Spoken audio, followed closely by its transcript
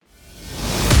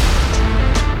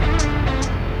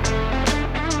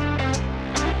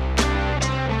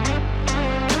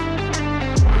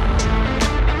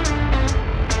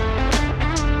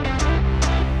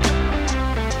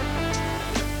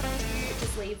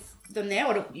them there,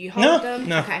 or do you hold them?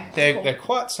 No. Okay. They're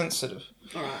quite sensitive.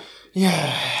 All right.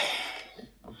 Yeah.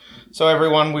 So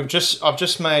everyone, I've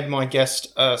just made my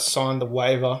guest sign the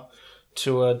waiver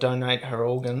to donate her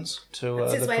organs to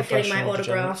That's his the way of getting my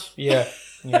autograph. autograph.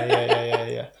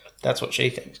 Yeah. That's what she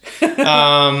thinks.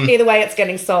 Either way, it's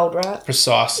getting sold, right?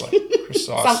 Precisely.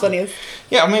 Something is.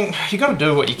 Yeah, I mean, you got to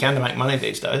do what you can to make money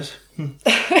these days.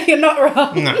 You're not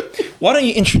wrong. No. Why don't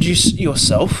you introduce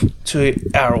yourself to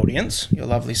our audience, your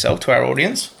lovely self to our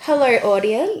audience? Hello,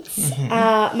 audience.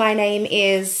 My name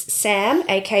is Sam,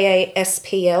 aka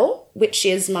S.P.L, which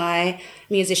is my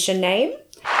musician name.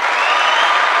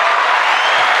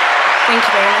 Thank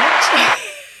you very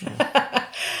much.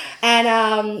 And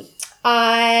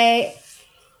I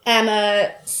am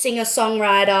a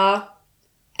singer-songwriter,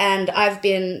 and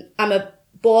I'm a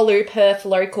Borloo, Perth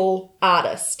local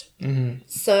artist. Mm-hmm.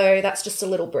 So that's just a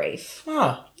little brief.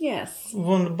 Ah. Yes.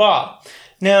 Wunderbar.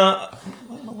 Now,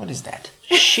 what is that?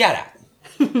 Shut up.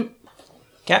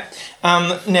 Okay.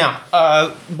 Now,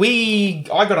 I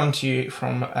got onto you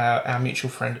from our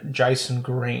mutual friend Jason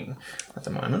Green at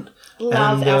the moment.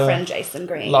 Love our friend Jason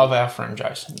Green. Love our friend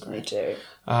Jason Green. We do.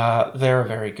 They're a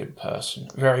very good person,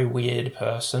 very weird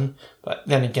person, but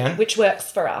then again... Which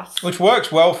works for us. Which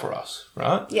works well for us,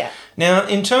 right? Yeah. Now,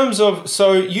 in terms of...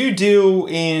 So, you deal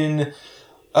in...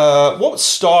 what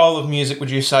style of music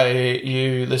would you say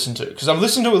you listen to? Because I've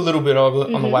listened to a little bit of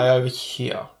it on the way over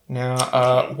here.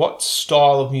 Now, what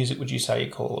style of music would you say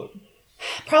you call it?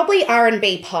 Probably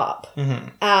R&B pop,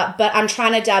 but I'm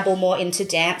trying to dabble more into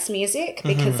dance music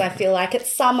because I feel like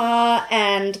it's summer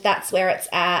and that's where it's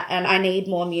at, and I need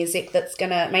more music that's going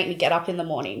to make me get up in the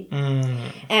morning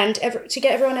and to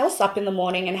get everyone else up in the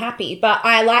morning and happy. But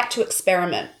I like to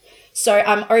experiment, so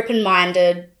I'm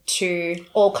open-minded to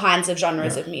all kinds of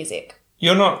genres of music.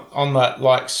 You're not on that,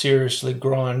 like, seriously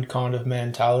grind kind of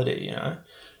mentality, you know?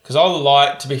 Because I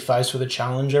like to be faced with a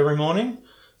challenge every morning.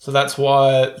 So that's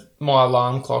why my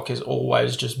alarm clock is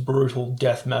always just brutal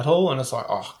death metal. And it's like,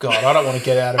 oh, God, I don't want to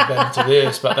get out of bed to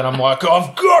this. But then I'm like,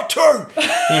 I've got to,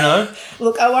 you know?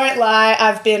 Look, I won't lie.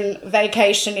 I've been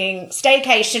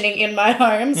staycationing in my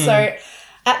home. So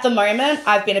at the moment,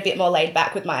 I've been a bit more laid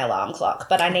back with my alarm clock.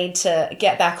 But I need to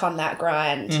get back on that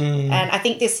grind. And I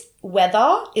think this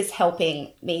weather is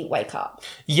helping me wake up.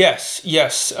 Yes.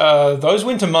 Those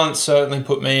winter months certainly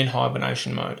put me in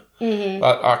hibernation mode.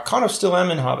 But I kind of still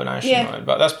am in hibernation mode.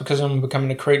 But that's because I'm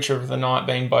becoming a creature of the night,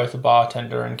 being both a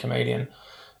bartender and comedian.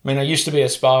 I mean, I used to be a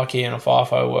Sparky and a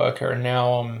FIFO worker, and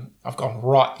now I've gone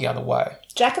right the other way.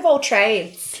 Jack of all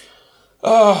trades.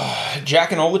 Oh,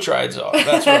 Jack and all the trades are.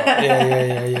 That's right.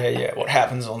 Yeah. What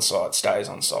happens on site stays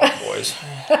on site, boys.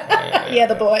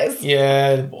 The boys.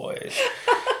 Yeah, the boys.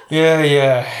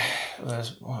 Yeah.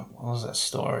 What was that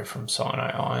story from Sinai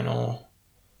Iron Ore?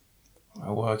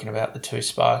 We're working about the two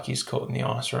Sparkies caught in the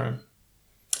ice room.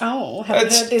 Oh,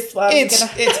 haven't heard this one.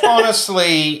 It's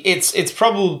honestly,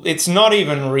 it's not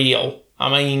even real. I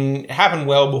mean, it happened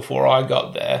well before I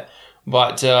got there.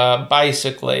 But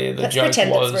basically, the joke was... Let's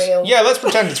pretend it's real. Yeah, let's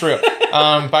pretend it's real.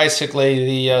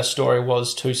 Basically, the story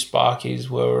was two Sparkies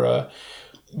were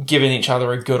giving each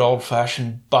other a good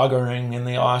old-fashioned buggering in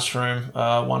the ice room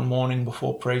one morning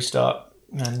before pre-start.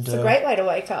 And it's a great way to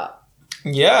wake up.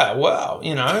 Yeah, well,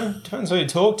 you know, depends who you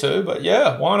talk to, but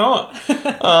yeah, why not?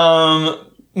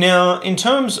 Now, in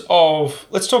terms of...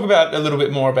 Let's talk about a little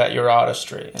bit more about your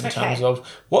artistry in terms of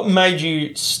what made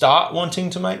you start wanting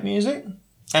to make music?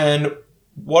 And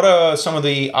what are some of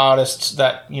the artists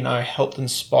that, you know, helped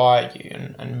inspire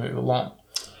you and move along?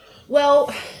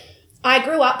 Well, I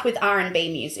grew up with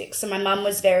R&B music. So my mum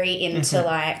was very into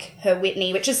like her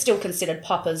Whitney, which is still considered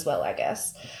pop as well, I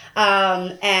guess.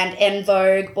 And En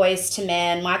Vogue, Boyz II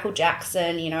Men, Michael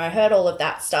Jackson, you know, I heard all of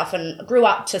that stuff and grew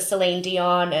up to Celine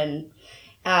Dion, and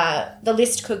the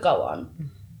list could go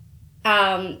on.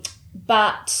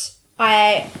 But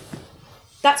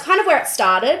that's kind of where it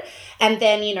started. And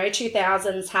then, you know,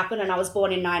 2000s happened and I was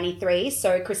born in 93.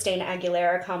 So Christina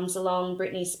Aguilera comes along,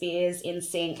 Britney Spears,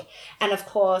 NSYNC. And of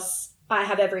course, I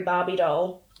have every Barbie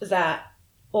doll that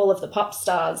all of the pop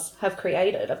stars have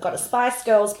created. I've got a Spice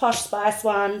Girls, Posh Spice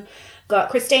one, got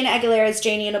Christina Aguilera's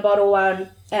Genie in a Bottle one,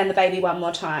 and the Baby One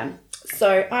More Time.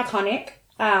 So iconic.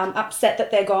 Upset that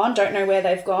they're gone. Don't know where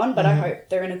they've gone, but I hope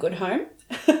they're in a good home.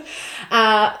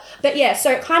 But yeah,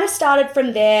 so it kind of started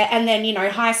from there, and then, you know,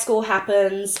 high school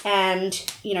happens and,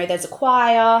 you know, there's a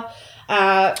choir.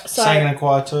 Sang in a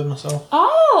choir too myself.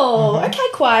 Oh, okay,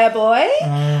 choir boy.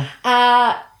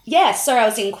 Yeah, so I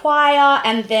was in choir,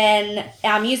 and then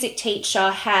our music teacher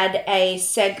had a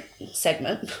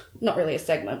segment, not really a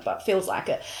segment, but feels like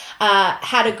it,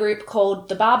 had a group called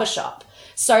The Barbershop.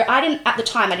 So at the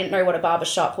time, I didn't know what a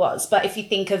barbershop was. But if you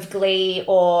think of Glee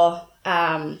or,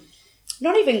 not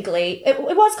even Glee, it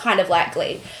was kind of like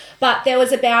Glee. But there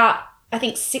was about, I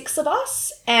think, 6 of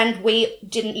us, and we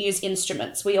didn't use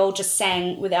instruments. We all just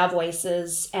sang with our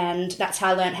voices, and that's how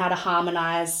I learned how to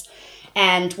harmonise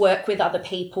and work with other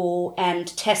people and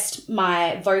test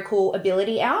my vocal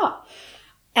ability out.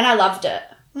 And I loved it.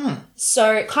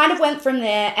 So it kind of went from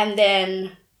there, and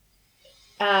then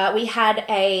we had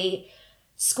a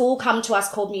school come to us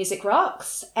called Music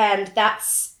Rocks, and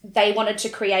they wanted to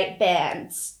create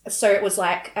bands. So it was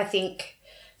like, I think,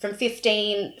 from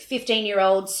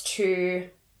 15-year-olds to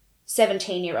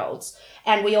 17-year-olds.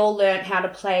 And we all learned how to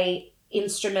play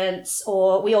instruments,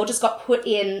 or we all just got put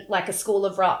in like a School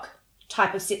of Rock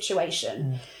type of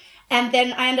situation. And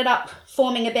then I ended up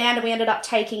forming a band, and we ended up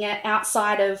taking it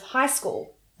outside of high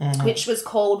school, which was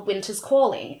called Winter's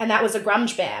Calling. And that was a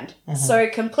grunge band. So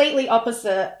completely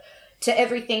opposite to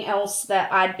everything else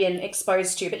that I'd been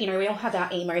exposed to. But, we all have our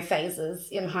emo phases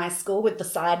in high school with the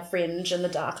side fringe and the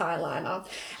dark eyeliner.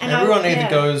 And everyone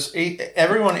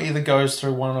either goes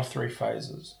through one of 3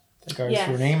 phases. They go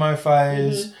through an emo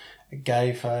phase, a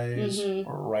gay phase,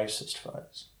 or a racist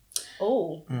phase.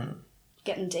 Oh.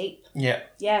 Getting deep. Yeah.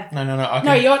 Yeah. No.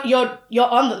 No, you're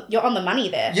on the money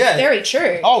there. Yeah. Very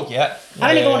true. Oh yeah. I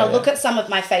don't even want to look at some of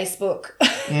my Facebook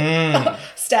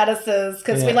statuses,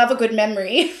 because we love a good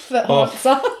memory that haunts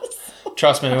us.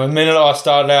 Trust me, the minute I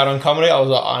started out on comedy, I was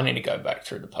like, I need to go back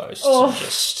through the posts and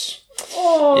just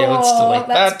let's delete that.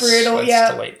 That's brutal.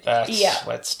 Let's delete that. Yeah.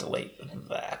 Let's delete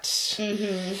that.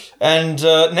 And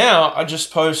now I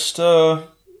just post more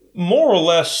or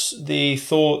less the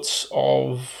thoughts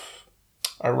of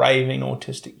a raving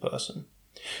autistic person.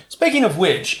 Speaking of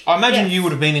which, I imagine you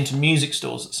would have been into music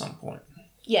stores at some point.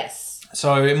 Yes.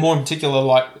 So more in particular,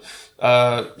 like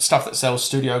stuff that sells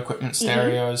studio equipment,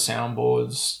 stereos,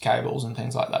 soundboards, cables, and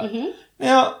things like that.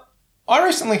 Now, I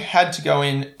recently had to go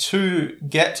in to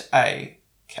get a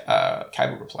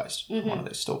cable replaced in one of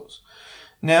these stores.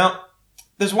 Now,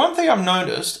 there's one thing I've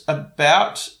noticed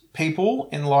about people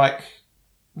in like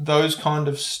those kind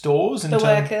of stores.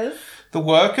 The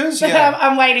workers, yeah.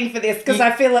 I'm waiting for this because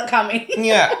I feel it coming.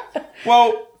 Yeah.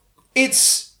 Well, they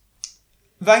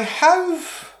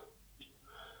have...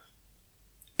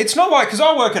 It's not like... Because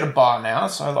I work at a bar now,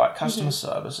 so like customer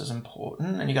service is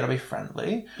important and you got to be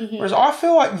friendly. Whereas I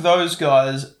feel like those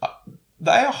guys,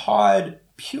 they are hired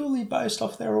purely based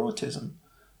off their autism.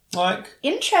 Like...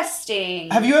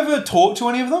 Interesting. Have you ever talked to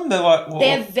any of them? They're like... Well,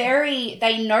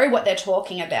 they know what they're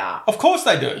talking about. Of course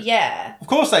they do. Yeah. Of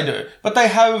course they do. But they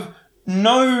have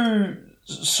no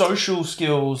social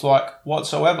skills like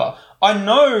whatsoever. I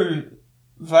know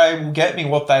they will get me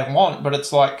what they want, but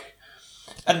it's like,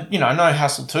 and no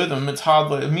hassle to them. It's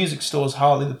hardly, a music store is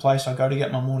hardly the place I go to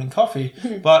get my morning coffee.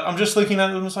 But I'm just looking at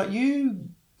them and it's like, you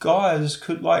guys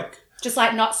could like... Just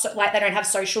like like they don't have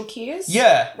social cues?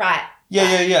 Yeah. Right.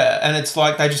 Yeah. And it's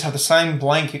like they just have the same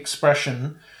blank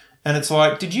expression. And it's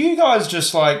like, did you guys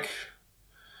just like...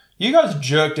 You guys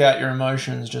jerked out your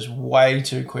emotions just way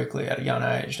too quickly at a young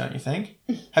age, don't you think?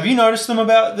 Have you noticed them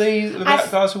about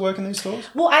guys who work in these stores?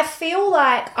 Well, I feel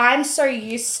like I'm so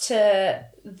used to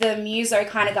the muso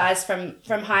kind of guys from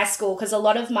high school, because a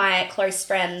lot of my close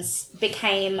friends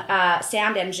became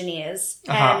sound engineers,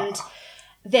 and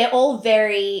they're all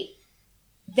very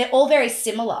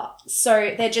similar.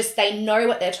 So they know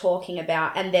what they're talking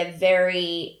about, and they're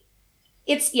very...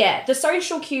 the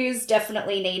social cues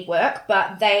definitely need work,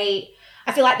 but I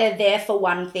feel like they're there for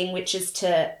one thing, which is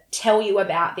to tell you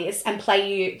about this and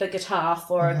play you the guitar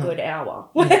for a good hour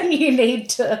when you need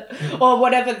to, or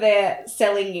whatever they're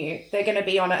selling you, they're going to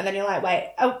be on it. And then you're like,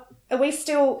 wait, are we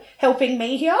still helping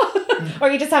me here? Or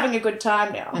are you just having a good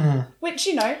time now? Which,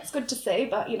 it's good to see,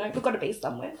 but, we've got to be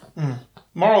somewhere.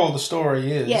 Moral of the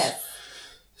story is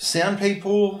sound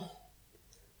people...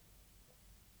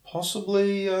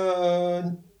 Possibly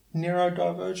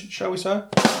neurodivergent, shall we say?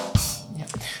 Yeah.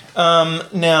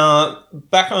 Now,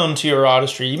 back onto your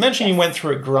artistry. You mentioned you went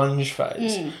through a grunge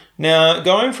phase. Now,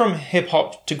 going from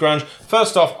hip-hop to grunge,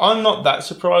 first off, I'm not that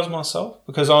surprised myself,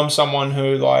 because I'm someone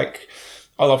who, I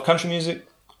love country music,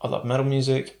 I love metal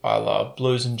music, I love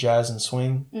blues and jazz and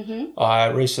swing. I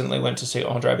recently went to see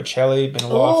Andre Bocelli, been a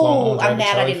lifelong Andre Bocelli fan. I'm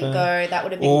mad I didn't go. That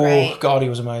would have been great. Oh, God, he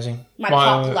was amazing. My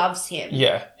pop loves him.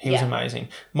 Yeah, he was amazing.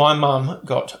 My mum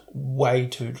got way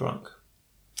too drunk.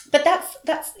 But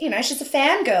that's she's a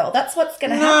fangirl. That's what's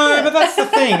going to happen. No, but that's the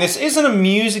thing. This isn't a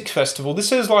music festival.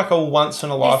 This is like a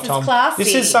once-in-a-lifetime. This is classy.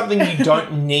 This is something you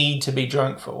don't need to be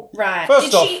drunk for. Right.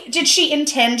 Did she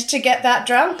intend to get that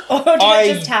drunk? Or did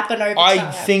it just happen over time?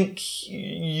 I think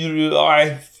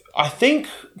I think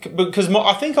because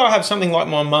I think I have something like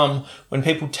my mum when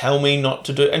people tell me not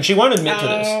to do, and she won't admit to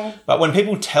this, but when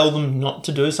people tell them not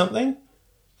to do something,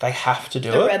 they have to do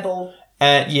it. The rebel.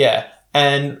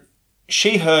 And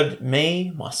she heard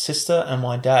me, my sister, and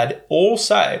my dad all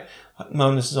say,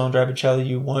 Mum, this is Andre Bocelli,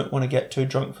 you won't want to get too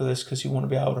drunk for this because you want to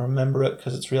be able to remember it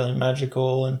because it's really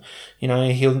magical and, you know,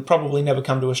 he'll probably never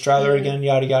come to Australia again,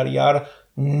 yada, yada, yada.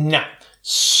 Nah.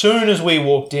 Soon as we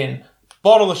walked in,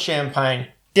 bottle of champagne,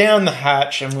 down the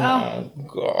hatch, and oh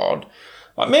God.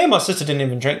 Like, me and my sister didn't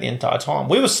even drink the entire time.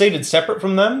 We were seated separate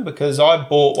from them because I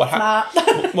bought what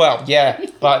happened. Well, yeah,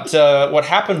 but what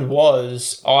happened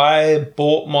was I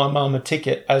bought my mum a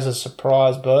ticket as a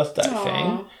surprise birthday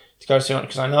thing to go see it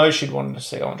because I know she'd wanted to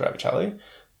see Andre Bocelli,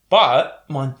 but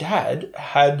my dad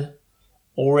had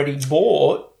already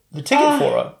bought the ticket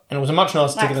for her, and it was a much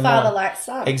nicer ticket than mine. Like father, like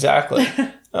son. Exactly.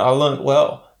 I learned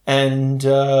well, and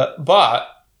so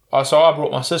I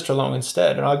brought my sister along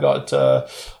instead, and I got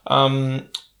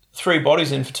 3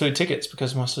 bodies in for 2 tickets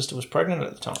because my sister was pregnant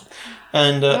at the time.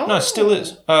 And no, still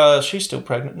is. She's still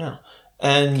pregnant now.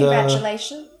 And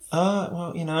congratulations.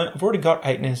 Well, you know, I've already got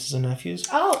 8 nieces and nephews.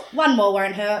 Oh, one more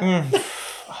won't hurt.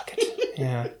 Fuck it.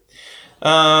 Yeah.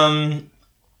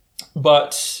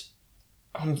 But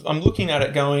I'm looking at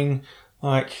it going,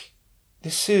 like,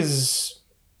 this is...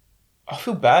 I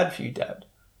feel bad for you, Dad.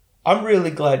 I'm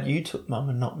really glad you took Mum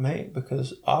and not me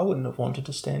because I wouldn't have wanted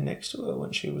to stand next to her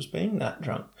when she was being that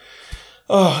drunk.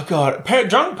 Oh, God.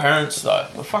 Drunk parents, though,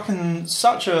 are fucking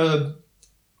such a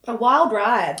wild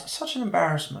ride. Such an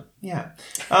embarrassment. Yeah.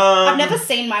 I've never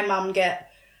seen my mum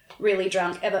get really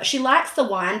drunk ever. She likes the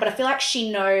wine, but I feel like she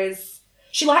knows...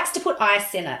 She likes to put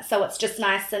ice in it, so it's just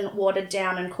nice and watered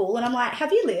down and cool. And I'm like,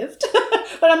 have you lived?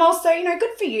 But I'm also, you know,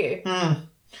 good for you.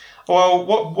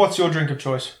 Well, what's your drink of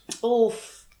choice?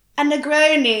 Oof. A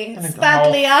Negroni.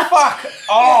 Spadlia. Fuck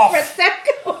off.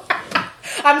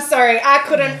 I'm sorry.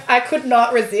 I could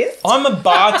not resist. I'm a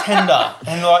bartender.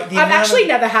 And like I've actually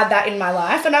never had that in my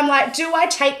life. And I'm like, do I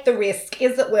take the risk?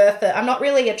 Is it worth it? I'm not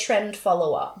really a trend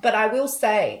follower. But I will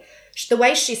say, the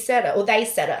way she said it, or they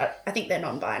said it, I think they're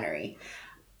non-binary.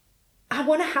 I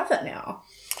want to have it now.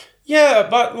 Yeah,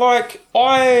 but like,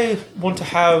 I want to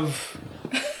have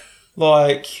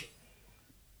like...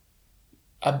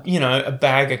 a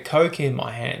bag of Coke in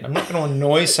my hand. I'm not going to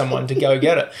annoy someone to go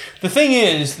get it. The thing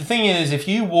is, if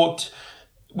you walked...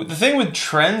 The thing with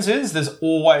trends is there's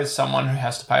always someone who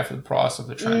has to pay for the price of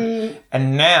the trend.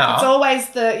 And now... It's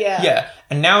always Yeah.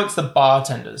 And now it's the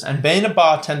bartenders. And being a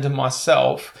bartender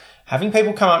myself, having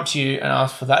people come up to you and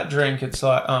ask for that drink, it's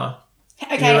like,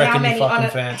 okay,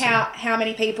 how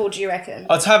many people do you reckon?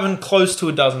 It's happened close to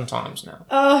a dozen times now.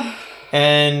 Oh.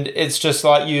 And it's just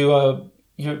like you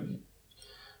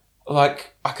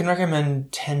like, I can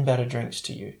recommend 10 better drinks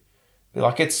to you.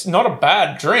 Like, it's not a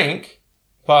bad drink,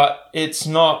 but it's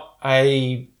not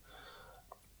I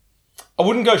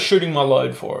wouldn't go shooting my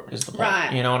load for it, is the point.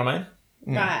 Right. You know what I mean?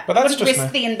 Right. But that's just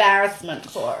risk the embarrassment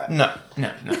for it. No.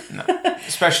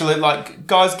 Especially, like,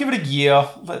 guys, give it a year,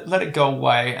 let it go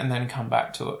away, and then come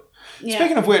back to it. Yeah.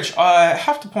 Speaking of which, I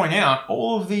have to point out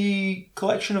all of the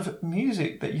collection of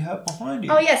music that you have behind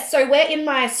you. Oh, yes. So we're in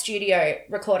my studio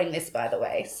recording this, by the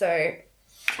way. So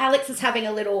Alex is having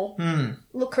a little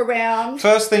look around.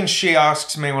 First thing she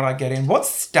asks me when I get in, what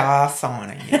star sign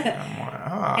are you? I'm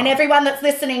like, And everyone that's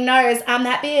listening knows I'm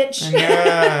that bitch.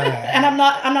 Yeah. And I'm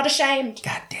not ashamed.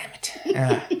 God damn it.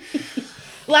 Yeah.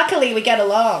 Luckily, we get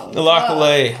along.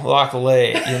 Luckily,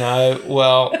 you know.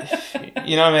 Well,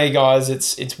 you know me, guys.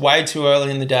 It's way too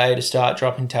early in the day to start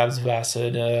dropping tabs of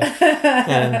acid,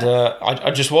 and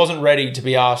I just wasn't ready to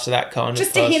be asked that kind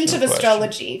just of a hint of question.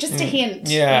 Astrology, just a hint.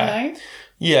 Yeah, you know?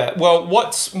 Yeah. Well,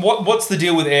 what's the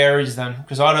deal with Aries then?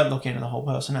 Because I don't look into the whole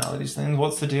personalities thing.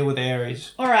 What's the deal with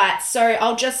Aries? All right, so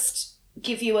I'll just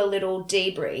give you a little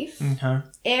debrief. Okay.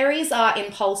 Aries are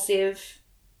impulsive.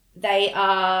 They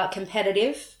are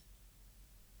competitive.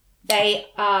 They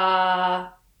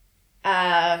are,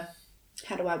 how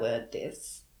do I word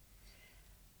this?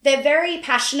 They're very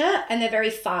passionate and they're very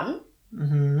fun.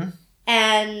 Mm-hmm.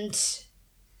 And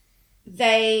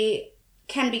they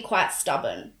can be quite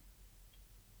stubborn.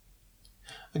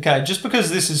 Okay, just because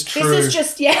this is true. This is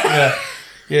just, yeah.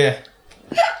 Yeah.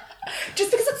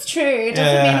 Just because it's true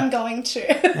doesn't mean I'm going to.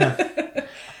 Yeah.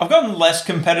 I've gotten less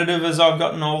competitive as I've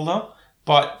gotten older.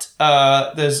 But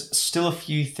there's still a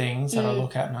few things that I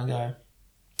look at and I go,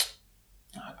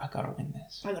 I got to win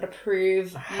this. I got to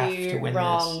prove you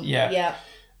wrong. This. Yeah. Yep.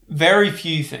 Very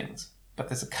few things, but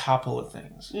there's a couple of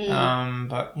things.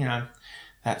 But, you know,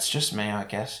 that's just me, I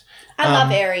guess. I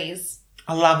love Aries.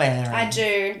 I love Aaron. I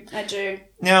do.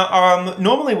 Now,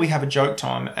 normally we have a joke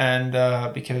time,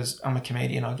 and because I'm a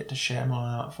comedian, I get to share my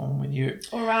art form with you.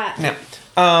 All right. Now,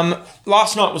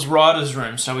 last night was writer's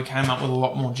room, so we came up with a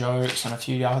lot more jokes and a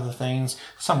few other things,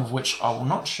 some of which I will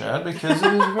not share because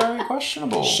it is very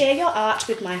questionable. Share your art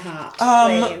with my heart,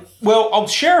 please. Well, I'll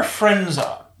share a friend's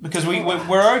art. Because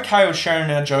we're okay with sharing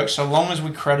our jokes so long as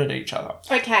we credit each other.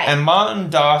 Okay. And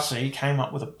Martin Darcy came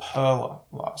up with a perler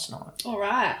last night. All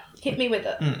right. Hit me with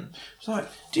it. It's like,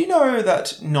 do you know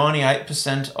that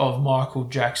 98% of Michael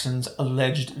Jackson's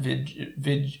alleged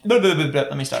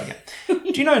let me start again.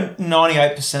 Do you know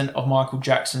 98% of Michael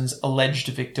Jackson's alleged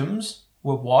victims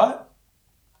were white?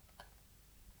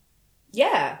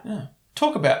 Yeah.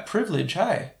 Talk about privilege,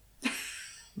 hey?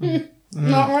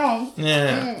 Not wrong.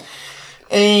 Yeah.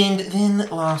 And then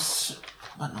last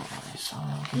but not least,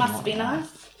 must be nice.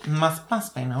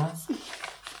 Must be nice.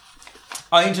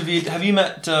 I interviewed. Have you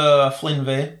met Flynn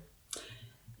V?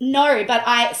 No, but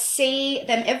I see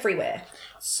them everywhere.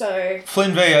 So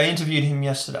Flynn V, I interviewed him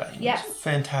yesterday. He was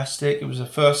fantastic. It was the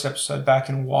first episode back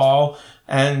in a while,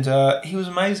 and he was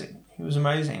amazing.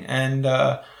 And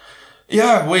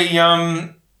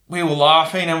we were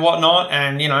laughing and whatnot,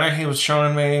 and he was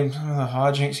showing me some of the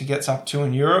hijinks he gets up to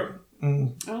in Europe.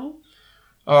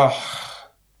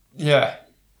 Yeah.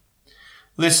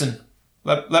 Listen,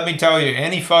 let me tell you,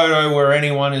 any photo where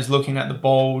anyone is looking at the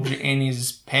bulge in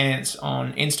his pants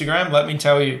on Instagram, let me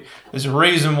tell you, there's a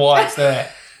reason why it's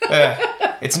there.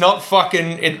 Yeah. It's not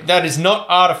that is not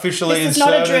artificially this is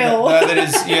inserted. Not a drill. That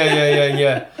is,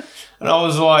 yeah. And I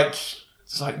was like,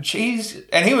 geez.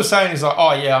 And he was saying, he's like,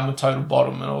 oh yeah, I'm a total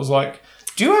bottom. And I was like,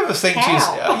 do you ever think to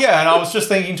yourself? Yeah, and I was just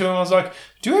thinking to him, I was like,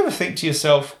 do you ever think to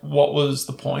yourself, what was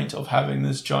the point of having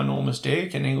this ginormous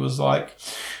dick? And he was like,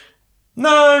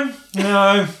 no. And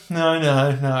I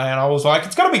was like,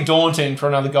 it's got to be daunting for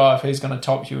another guy if he's going to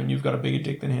top you and you've got a bigger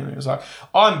dick than him. And he was like,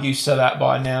 I'm used to that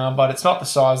by now, but it's not the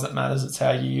size that matters, it's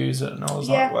how you use it. And I was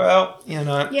like, well,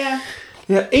 Yeah,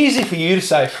 easy for you to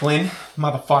say, Flynn,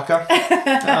 motherfucker.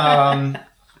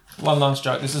 One last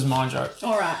joke. This is my joke.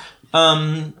 All right.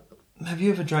 Have you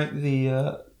ever drank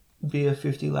the beer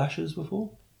 50 Lashes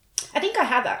before? I think I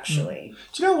have, actually.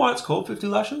 Do you know why it's called 50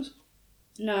 Lashes?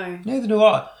 No. Neither do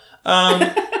I.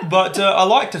 But I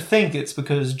like to think it's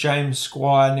because James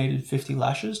Squire needed 50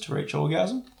 lashes to reach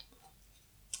orgasm.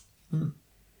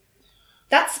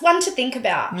 That's one to think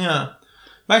about. Yeah.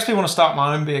 Makes me want to start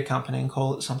my own beer company and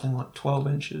call it something like 12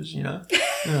 inches, Yeah.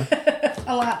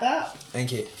 I like that.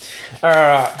 Thank you. All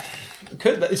right.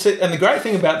 And the great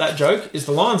thing about that joke is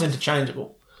the line's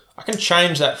interchangeable. I can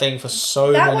change that thing for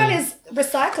so That many... one is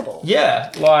recyclable.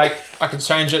 Yeah, like I could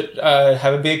change it,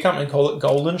 have a beer company and call it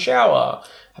Golden Shower,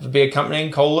 have a beer company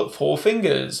and call it Four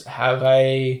Fingers, have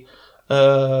a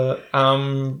beer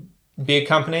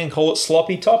company and call it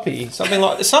Sloppy Toppy, something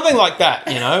like that,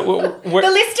 The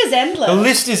list is endless. The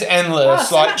list is endless. Oh,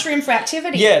 so much room for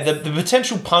activity. Yeah, the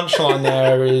potential punchline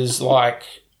there is like...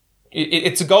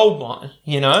 It's a gold mine,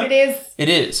 It is. It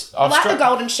is. I like the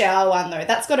golden shower one, though.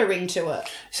 That's got a ring to it.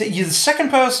 So you're the second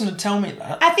person to tell me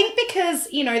that. I think because,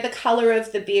 the colour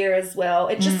of the beer as well,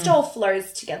 it just all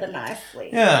flows together nicely.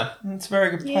 Yeah, that's a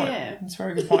very good point. Yeah. That's a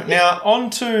very good point. Now, on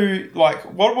to,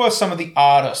 what were some of the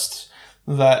artists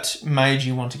that made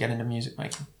you want to get into music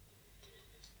making?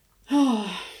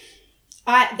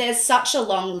 There's such a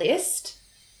long list,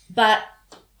 but...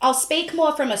 I'll speak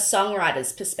more from a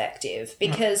songwriter's perspective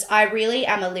because I really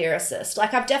am a lyricist.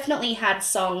 I've definitely had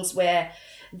songs where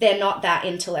they're not that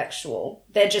intellectual.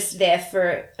 They're just there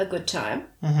for a good time.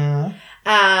 Mm-hmm.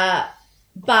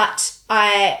 But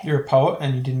You're a poet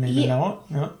and you didn't even know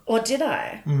it? No. Or did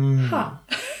I? Mm. Huh.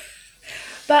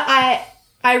 But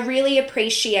I really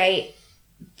appreciate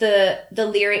the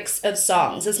lyrics of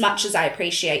songs as much as I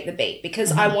appreciate the beat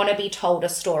because I want to be told a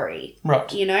story.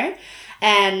 Right.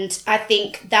 And I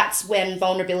think that's when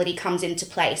vulnerability comes into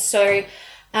play. So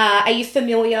are you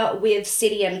familiar with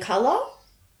City and Colour?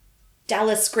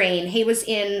 Dallas Green. He was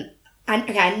in...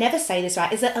 I never say this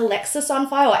right. Is it Alexis on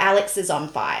Fire or Alex is on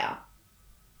Fire?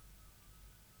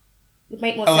 Would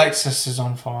make more sense. Alexis is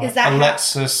on fire. Is that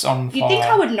Alexis on fire? You'd think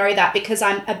I would know that because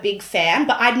I'm a big fan,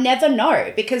 but I'd never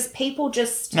know because people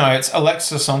just... No, it's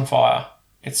Alexis on Fire.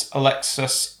 It's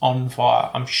Alexis on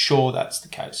Fire. I'm sure that's the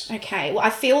case. Okay. Well, I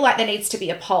feel like there needs to be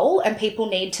a poll and people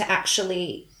need to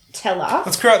actually tell us.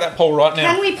 Let's create that poll right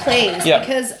now. Can we please? Yeah.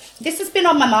 Because this has been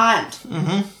on my mind.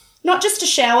 Mm-hmm. Not just a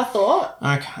shower thought.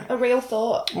 Okay. A real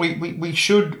thought. We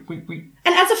should...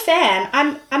 And as a fan,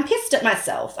 I'm pissed at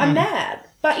myself. I'm mad.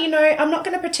 But, I'm not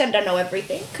going to pretend I know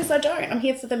everything because I don't. I'm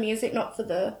here for the music, not for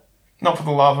the Not for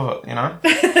the love of it,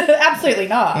 Absolutely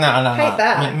not. No. Hate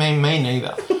that. Me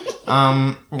neither.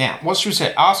 Now, what should we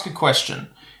say? Ask a question.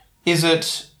 Is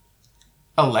it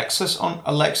Alexis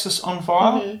on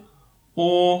fire,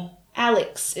 or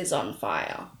Alex is on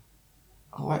fire?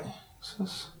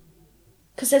 Alexis.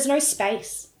 Because there's no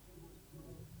space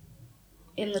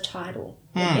in the title,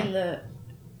 in the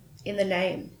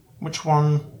name. Which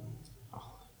one?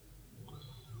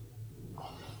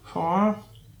 Fire.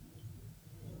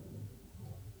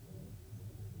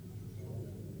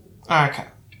 Okay.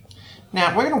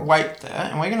 Now, we're going to wait there,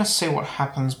 and we're going to see what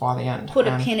happens by the end. Put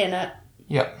a pin in it.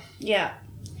 Yep. Yeah.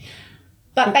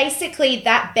 But basically,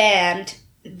 that band,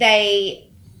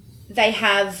 they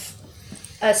have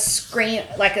a scream,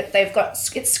 they've got,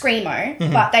 it's screamo,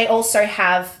 but they also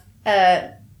have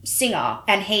a singer,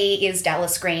 and he is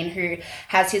Dallas Green, who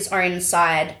has his own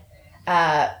side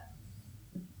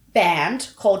band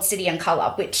called City and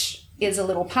Colour, which is a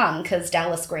little pun because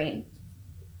Dallas Green.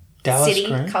 City,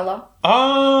 Green? Colour.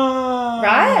 Oh.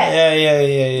 Right?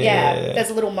 Yeah. There's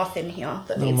a little moth in here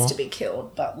that needs to be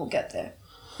killed, but we'll get there.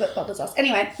 That bothers us.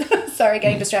 Anyway, sorry,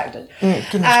 getting distracted.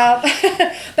 But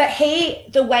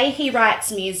the way he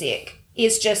writes music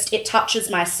is just, it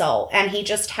touches my soul, and he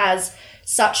just has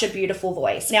such a beautiful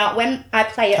voice. Now, when I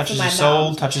play it for my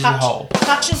mum... Touches your soul,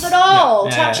 touches it all.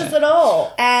 Touches it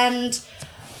all. And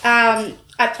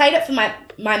I played it for my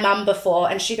mum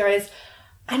before, and she goes,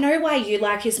 I know why you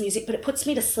like his music, but it puts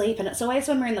me to sleep, and it's always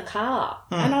when we're in the car.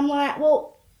 And I'm like,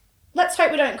 well, let's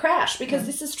hope we don't crash, because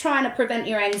this is trying to prevent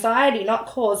your anxiety, not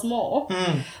cause more.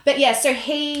 But yeah, so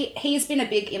he's been a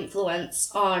big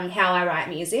influence on how I write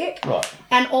music. Right.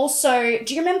 And also,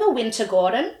 do you remember Winter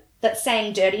Gordon that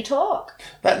sang Dirty Talk?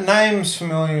 That name's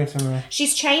familiar to me.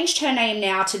 She's changed her name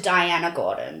now to Diana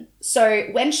Gordon. So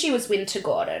when she was Winter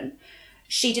Gordon,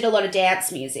 she did a lot of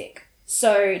dance music.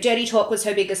 So Dirty Talk was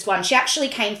her biggest one. She actually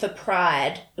came for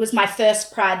Pride. It was my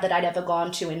first Pride that I'd ever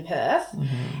gone to in Perth.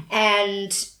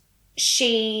 And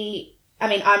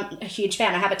I'm a huge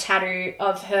fan. I have a tattoo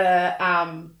of her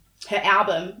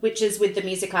album, which is With the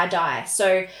Music I Die.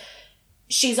 So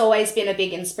she's always been a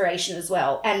big inspiration as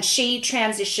well. And she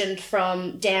transitioned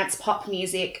from dance pop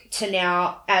music to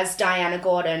now, as Diana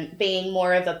Gordon, being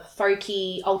more of a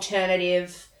folky,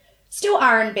 alternative, still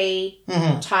R&B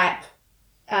type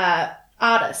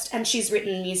artist. And she's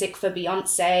written music for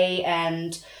Beyonce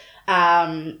and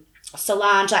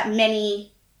Solange, like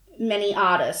many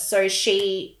artists. So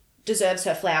she deserves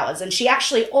her flowers. And she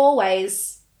actually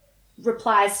always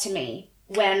replies to me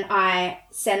when I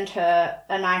send her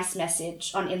a nice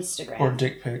message on Instagram. Or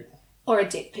a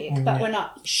dick pic. But we're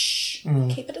not,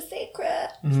 keep it a secret.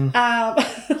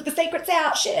 The secret's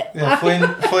out, shit. Yeah,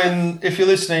 Flynn, if you're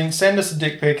listening, send us a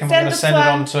dick pic, and we're going to send it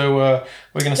on to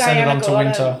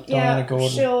Winter. Diana Gordon.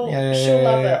 She'll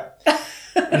love it.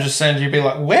 And just send you, be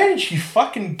like, where did you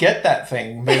fucking get that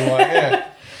thing? Be like, yeah.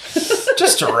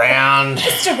 Just around.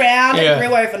 It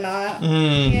grew overnight.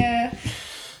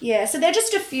 Yeah, so they're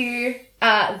just a few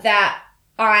that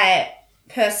I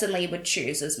personally would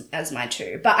choose as my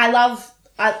two. But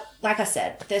like I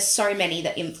said, there's so many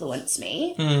that influence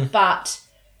me. But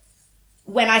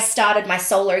when I started my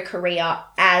solo career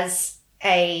as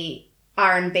a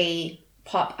R&B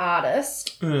pop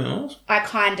artist, it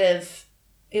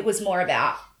was more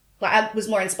about, I was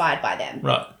more inspired by them.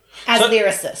 Right. As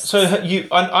lyricists. So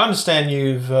I understand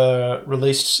you've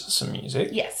released some music.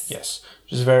 Yes.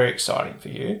 Which is very exciting for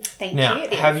you. Thank you. Now,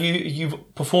 have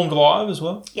you've performed live as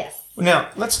well? Yes. Now,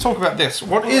 let's talk about this.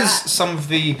 What is some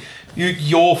of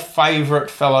your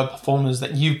favourite fellow performers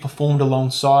that you've performed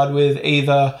alongside with,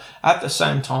 either at the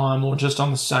same time or just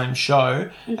on the same show?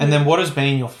 And then what has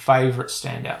been your favourite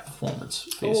standout performance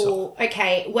for yourself?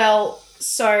 Okay. Well,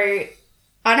 so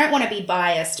I don't want to be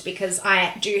biased because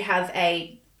I do have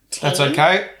a team. That's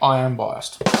okay. I am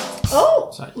biased.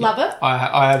 Oh, so, love it.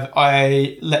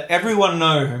 I let everyone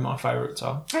know who my favourites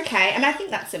are. Okay, and I think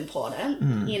that's important,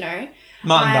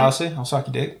 Martin Darcy, I'll suck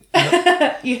your dick.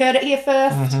 Yep. You heard it here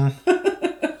first.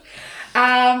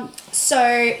 I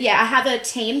have a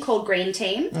team called Green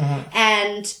Team,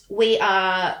 and we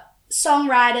are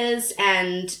songwriters,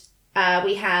 and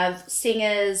we have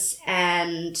singers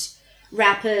and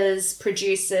rappers,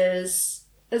 producers.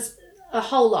 There's a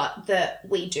whole lot that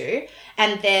we do,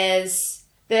 and there's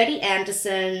Birdie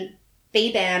Anderson,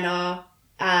 B Banner,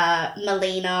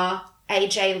 Melina,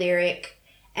 AJ Lyric,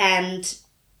 and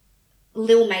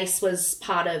Lil Mace was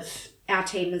part of our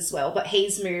team as well, but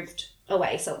he's moved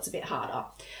away, so it's a bit harder.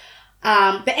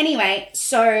 But anyway,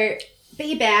 so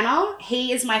B Banner,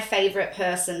 he is my favourite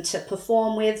person to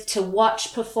perform with, to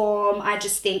watch perform. I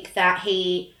just think that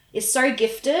he is so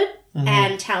gifted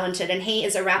and talented, and he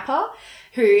is a rapper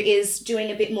who is doing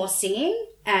a bit more singing,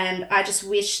 and I just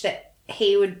wish that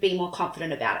he would be more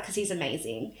confident about it because he's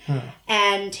amazing.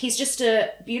 And he's just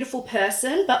a beautiful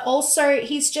person, but also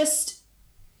he's just,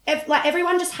 like,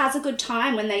 everyone just has a good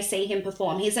time when they see him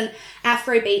perform. He's an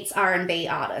Afrobeats R&B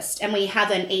artist, and we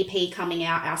have an EP coming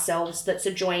out ourselves that's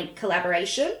a joint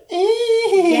collaboration.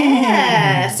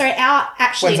 Yeah. So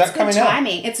When's it's good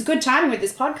timing. Out? It's a good timing with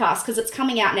this podcast because it's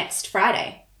coming out next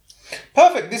Friday.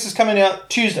 Perfect. This is coming out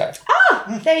Tuesday.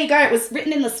 There you go. It was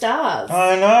written in the stars.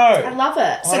 I know. I love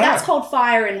it. So that's called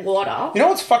Fire and Water. You know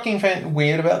what's fucking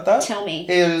weird about that? Tell me.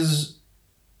 Is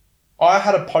I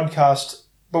had a podcast,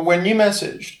 but when you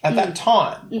messaged at that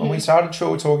time, when we started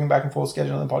talking back and forth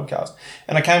scheduling the podcast,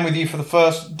 and I came with you for the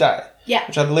first day. Yeah.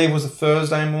 Which I believe was a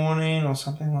Thursday morning or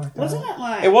something like that. Wasn't it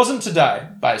like... It wasn't today,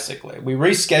 basically. We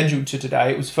rescheduled to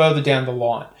today. It was further down the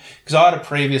line. Because I had a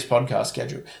previous podcast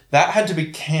scheduled. That had to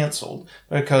be cancelled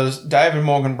because David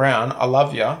Morgan Brown, I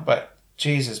love you, but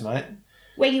Jesus, mate.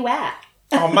 Where you at?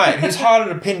 Oh, mate, he's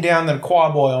harder to pin down than a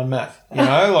choir boy on meth. You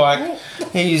know, like,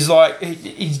 he's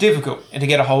difficult to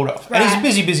get a hold of. Right. And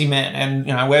he's a busy man. And,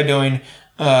 you know, we're doing...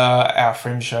 our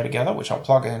Fringe show together, which I'll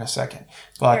plug in a second.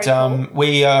 But cool.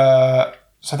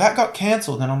 So that got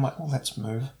cancelled, and I'm like, well, let's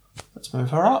move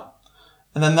her up.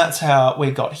 And then that's how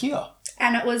we got here.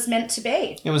 And it was meant to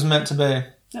be. It was meant to be.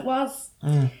 It was.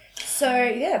 So,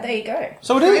 yeah, there you go.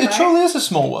 So it truly is a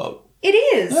small world. It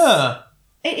is. Yeah.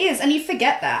 It is, and you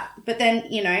forget that. But then,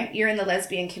 you know, you're in the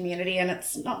lesbian community, and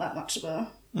it's not that much of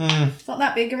a... It's not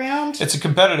that big around. It's a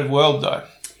competitive world, though.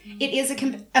 It is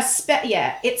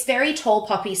it's very tall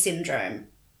poppy syndrome.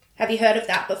 Have you heard of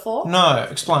that before? No,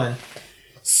 explain.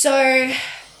 So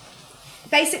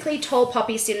basically tall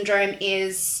poppy syndrome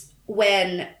is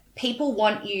when people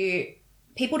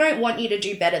don't want you to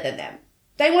do better than them.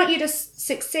 They want you to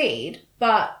succeed,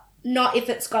 but not if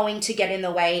it's going to get in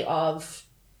the way of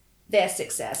their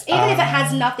success, even if it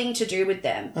has nothing to do with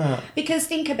them. Because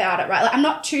think about it, right? Like, I'm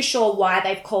not too sure why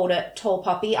they've called it tall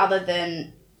poppy other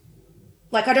than...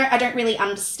 Like, I don't really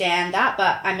understand that,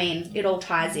 but, I mean, it all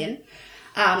ties in.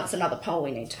 It's another poll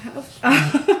we need to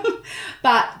have.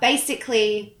 But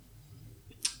basically,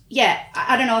 yeah,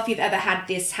 I don't know if you've ever had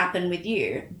this happen with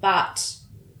you, but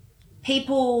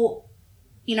people,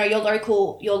 you know, your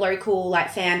local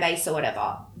like, fan base or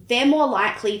whatever, they're more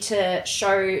likely to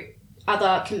show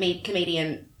other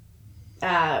comedian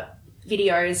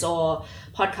videos or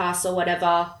podcasts or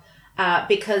whatever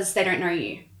because they don't know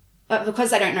you.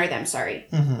 Because they don't know them, sorry.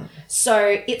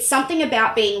 So it's something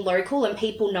about being local and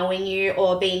people knowing you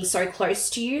or being so close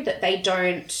to you that they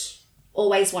don't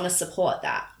always want to support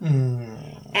that.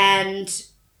 And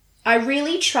I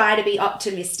really try to be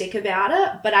optimistic about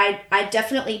it, but I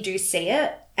definitely do see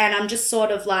it. And I'm just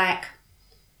sort of like,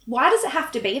 why does it have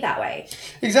to be that way?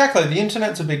 Exactly. The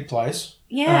internet's a big place.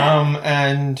 Yeah.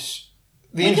 And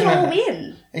the we internet... can all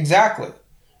win. Exactly.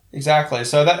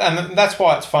 So that's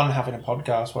why it's fun having a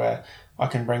podcast where I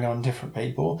can bring on different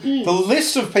people. The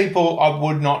list of people I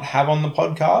would not have on the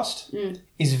podcast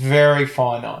is very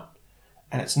finite.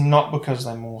 And it's not because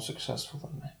they're more successful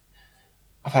than me.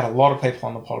 I've had a lot of people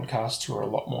on the podcast who are a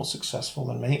lot more successful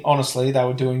than me. Honestly, they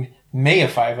were doing me a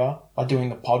favour by doing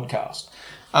the podcast.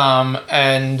 To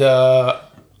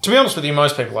be honest with you,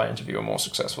 most people I interview are more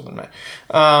successsull than me.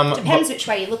 Depends which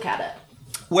way you look at it.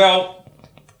 Well...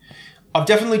 I've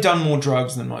definitely done more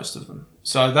drugs than most of them.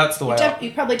 So that's the way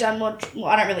You've probably done more... Well,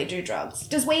 I don't really do drugs.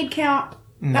 Does weed count?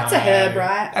 No, that's a herb,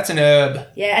 right? That's an herb.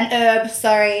 Yeah, an herb.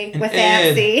 Sorry. We're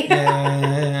fancy.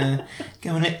 Yeah.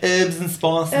 Going to herbs and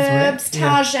spices. Herbs,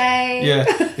 Target. Yeah.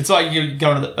 It's like you're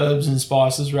going to the herbs and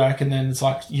spices rack and then it's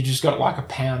like you just got like a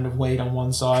pound of weed on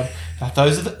one side. Like,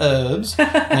 those are the herbs.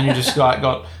 And then you just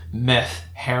got meth,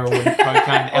 heroin,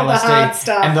 cocaine,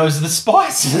 LSD. And those are the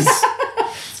spices.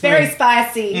 Very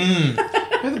spicy. Who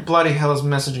the bloody hell is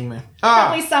messaging me?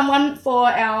 Probably someone for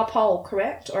our poll,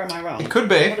 correct? Or am I wrong? It could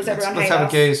be. Or does everyone Let's have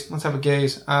a gaze. Let's have a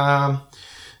gaze. No.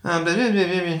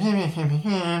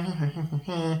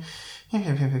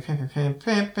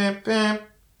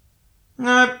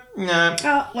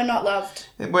 Oh, we're not loved.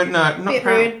 Bit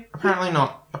rude. Apparently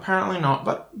not.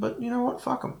 But you know what?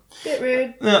 Fuck them. Bit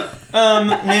rude.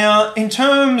 Now, in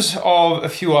terms of a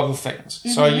few other things.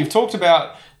 So you've talked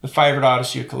about the favourite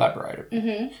artist you collaborated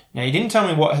with. Now, you didn't tell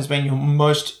me what has been your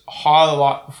most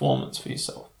highlight performance for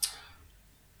yourself.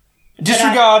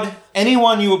 Disregard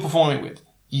anyone you were performing with.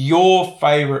 Your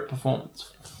favourite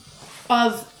performance.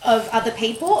 Of other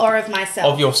people or of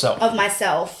myself? Of yourself. Of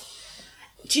myself.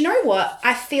 Do you know what?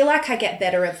 I feel like I get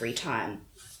better every time.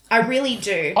 I really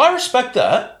do. I respect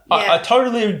that. Yeah. I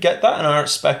totally get that and I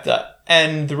respect that.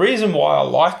 And the reason why I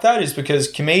like that is because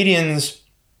comedians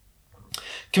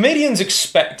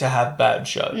expect to have bad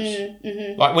shows.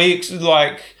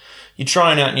 Like you're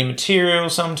trying out new material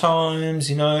sometimes,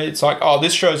 you know, it's like, oh,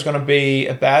 this show's going to be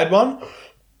a bad one.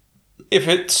 If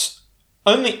it's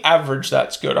only average,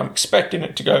 that's good. I'm expecting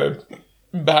it to go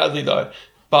badly though.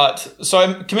 But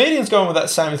so comedians going with that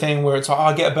same thing where it's like, oh,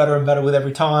 I get better and better with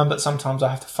every time, but sometimes I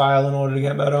have to fail in order to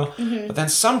get better. But then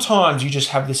sometimes you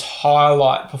just have this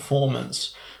highlight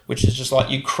performance, which is just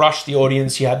like you crush the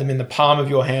audience, you had them in the palm of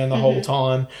your hand the whole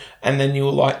time, and then you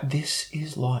were like, this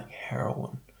is like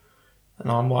heroin. And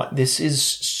I'm like, this is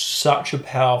such a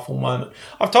powerful moment.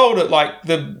 I've told it like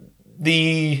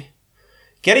the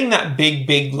getting that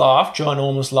big laugh,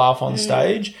 ginormous laugh on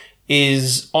stage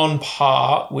is on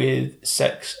par with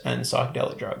sex and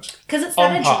psychedelic drugs. Because it's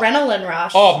that adrenaline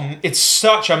rush. Oh, it's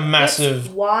such a massive...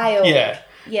 It's wild. Yeah.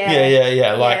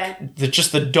 Like,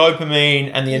 just the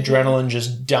dopamine and the adrenaline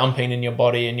just dumping in your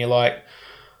body, and you're like,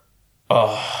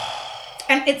 oh.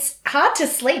 And it's hard to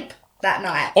sleep that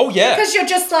night. Oh, yeah. Because you're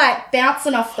just, like,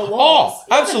 bouncing off the walls.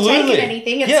 Oh, absolutely. You're not taking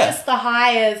anything. It's just the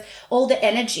high of all the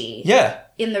energy. Yeah.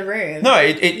 In the room. No,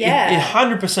 it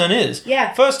 100% is.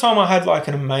 Yeah. First time I had like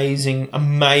an amazing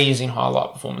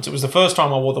highlight performance. It was the first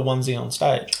time I wore the onesie on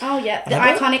stage. Oh yeah, the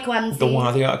iconic onesie. The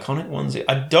iconic onesie.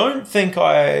 I don't think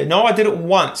I did it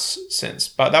once since,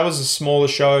 but that was a smaller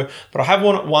show. But I have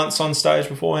worn it once on stage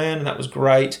beforehand, and that was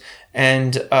great.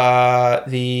 And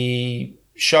the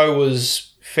show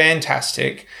was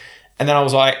fantastic. And then I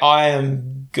was like, I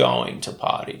am going to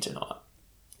party tonight.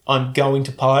 I'm going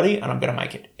to party and I'm going to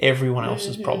make it everyone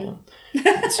else's problem.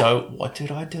 So what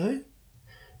did I do?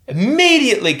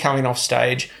 Immediately coming off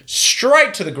stage,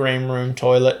 straight to the green room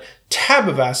toilet, tab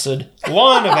of acid,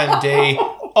 line of MD,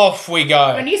 off we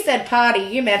go. When you said party,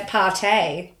 you meant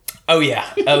partay. Oh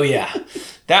yeah.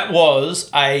 That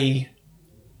was a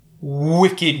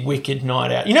wicked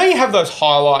night out. You know, you have those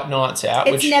highlight nights out.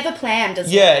 It's never planned as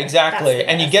well. Yeah, exactly.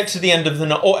 And you get to the end of the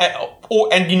night,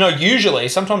 and you know, usually,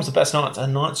 sometimes the best nights are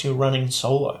nights you're running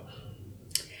solo.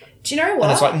 Do you know what?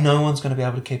 And it's like, no one's going to be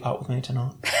able to keep up with me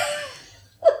tonight.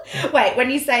 Wait, when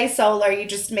you say solo, you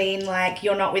just mean like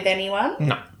you're not with anyone?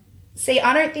 No. See,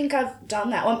 I don't think I've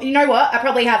done that. Well, you know what? I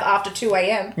probably have after 2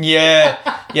 a.m. Yeah,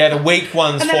 the weak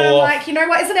ones and fall then I'm off. like, you know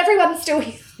what? Isn't everyone still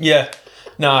here? Yeah.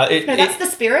 No, that's the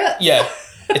spirit. Yeah.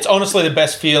 It's honestly the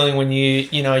best feeling when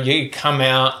you come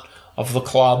out of the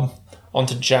club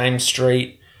onto James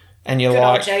Street and you're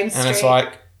like, and it's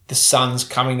like the sun's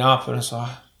coming up and it's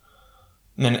like,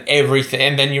 and then everything,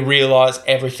 and then you realise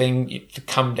everything, the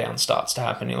come down starts to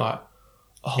happen. You're like,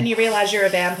 oh. And you realise you're a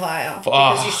vampire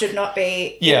because you should not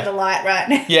be in the light right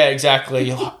now. Yeah, exactly.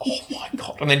 You're like, oh my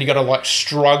God. And then you got to like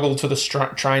struggle to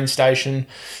the train station,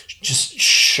 just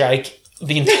shake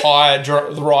the entire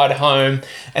ride home,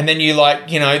 and then you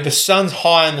like, you know, the sun's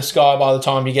high in the sky by the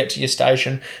time you get to your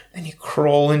station, then you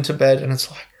crawl into bed and it's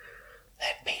like,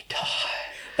 let me die.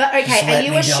 But okay, are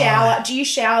you a shower? Do you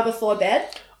shower before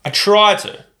bed? I try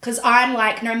to. Because I'm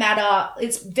like, no matter,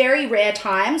 it's very rare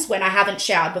times when I haven't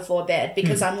showered before bed,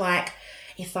 because I'm like,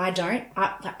 if I don't,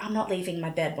 I'm not leaving my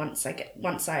bed once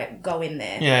I go in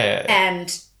there. Yeah.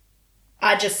 And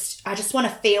I just want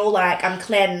to feel like I'm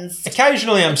cleansed.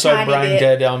 Occasionally I'm so brain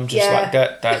dead, I'm just like,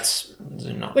 that's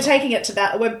not... We're taking it to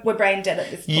that. We're brain dead at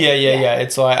this point. Yeah.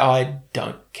 It's like, I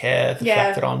don't care the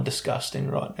fact that I'm disgusting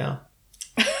right now.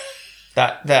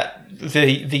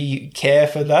 The care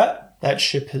for that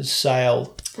ship has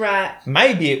sailed. Right.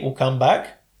 Maybe it will come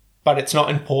back, but it's not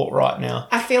in port right now.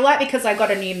 I feel like because I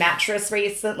got a new mattress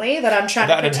recently that I'm trying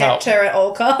to protect her at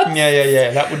all costs.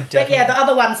 Yeah. That would definitely... But yeah, the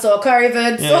other one saw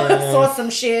COVID, saw some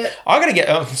shit. I got to get...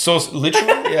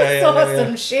 literally? Yeah.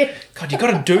 Some shit. God, you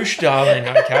got to douche, darling,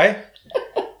 okay?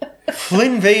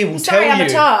 Flynn V will tell you. I'm a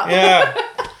top. Yeah.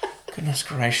 Goodness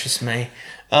gracious me.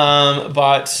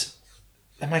 But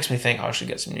that makes me think I should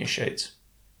get some new sheets.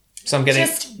 So I'm getting...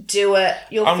 Just do it.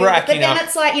 I'm racking up. But then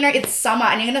it's like, you know, it's summer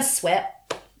and you're going to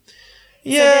sweat.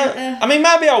 Yeah. So then, I mean,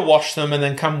 maybe I'll wash them and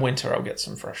then come winter I'll get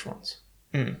some fresh ones.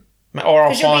 Or I'll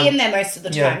Because you'll be in there most of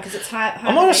the time because it's high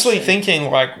I'm honestly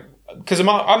thinking like... Because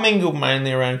I mingle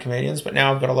mainly around comedians, but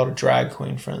now I've got a lot of drag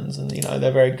queen friends and, you know,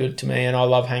 they're very good to me and I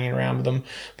love hanging around with them.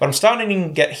 But I'm starting to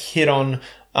get hit on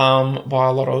by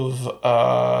a lot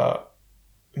of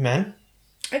men.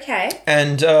 Okay.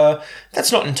 And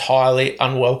that's not entirely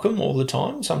unwelcome all the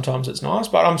time. Sometimes it's nice,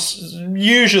 but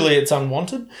usually it's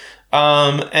unwanted.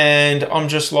 And I'm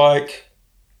just like,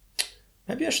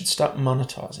 maybe I should start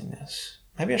monetizing this.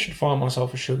 Maybe I should find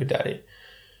myself a sugar daddy.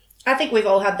 I think we've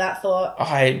all had that thought.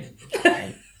 Man,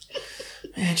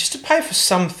 just to pay for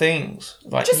some things.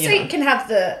 Like, just so you can have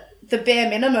the the bare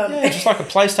minimum. Yeah, just like a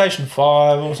PlayStation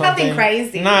 5 or something. Nothing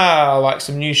crazy. Nah, like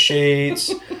some new sheets.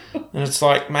 And it's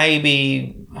like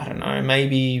maybe, I don't know,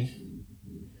 maybe...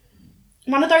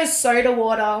 one of those soda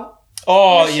water...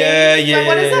 Oh, machines. yeah. Like,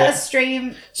 what is it? A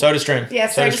stream? Soda stream. Yeah,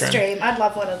 soda stream. I'd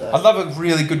love one of those. I'd love a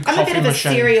really good coffee machine. I'm a bit of a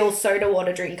cereal soda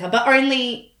water drinker, but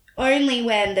only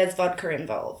when there's vodka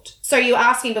involved. So you were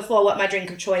asking before what my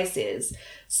drink of choice is.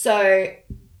 So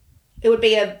it would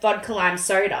be a vodka lime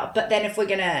soda, but then if we're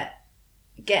going to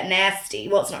get nasty,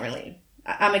 well, it's not really.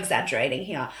 I'm exaggerating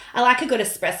here. I like a good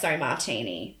espresso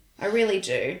martini. I really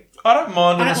do. I don't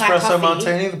mind an espresso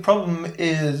martini. The problem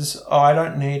is I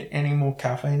don't need any more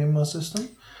caffeine in my system.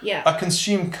 Yeah. I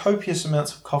consume copious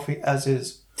amounts of coffee as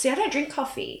is. See, I don't drink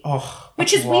coffee. Oh,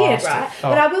 which is weird, right? Oh.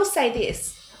 But I will say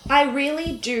this. I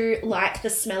really do like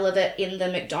the smell of it in the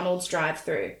McDonald's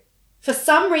drive-thru. For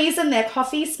some reason, their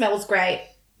coffee smells great,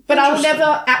 but I will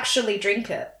never actually drink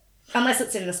it unless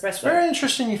it's in an espresso. It's very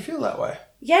interesting you feel that way.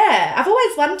 Yeah, I've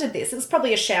always wondered this. It's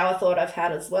probably a shower thought I've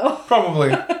had as well.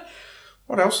 Probably.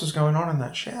 What else is going on in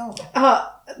that shower?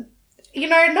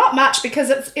 Not much because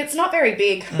it's not very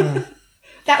big.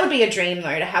 That would be a dream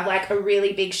though, to have like a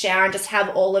really big shower and just have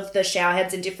all of the shower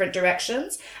heads in different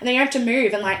directions, and then you have to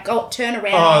move and like go turn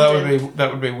around. Oh,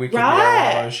 that would be wicked.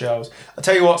 Right. Yeah, those showers. I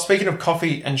tell you what. Speaking of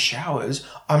coffee and showers,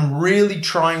 I'm really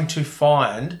trying to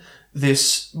find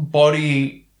this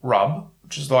body rub.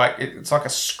 Which is like, it's like the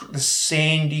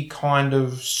sandy kind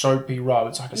of soapy rub.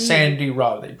 It's like a sandy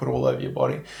rub that you put all over your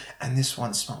body. And this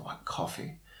one smelled like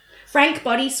coffee. Frank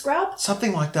body scrub?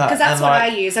 Something like that. Because that's what I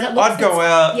use. And it looks... I'd go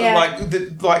out,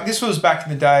 like this was back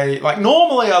in the day. Like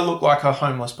normally I look like a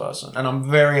homeless person and I'm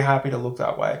very happy to look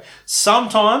that way.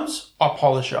 Sometimes I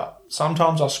polish up.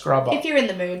 Sometimes I scrub up. If you're in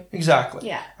the mood. Exactly.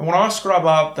 Yeah. And when I scrub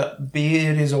up, the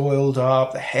beard is oiled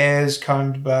up, the hair's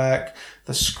combed back,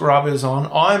 the scrub is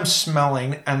on, I'm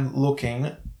smelling and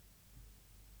looking...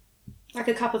 like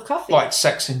a cup of coffee. Like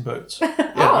sex in boots.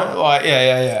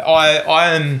 Yeah.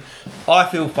 I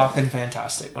feel fucking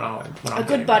fantastic when I'm a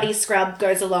good body scrub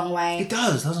goes a long way. It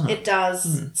does, doesn't it? It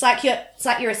does. It's like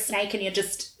you're a snake and you're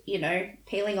just,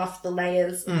 peeling off the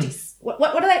layers. What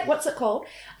are they? What's it called?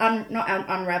 Not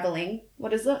unraveling.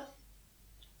 What is it?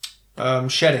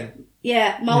 Shedding.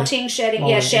 Yeah, molting, shedding.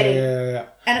 Yeah, shedding. Yeah.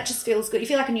 And it just feels good. You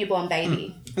feel like a newborn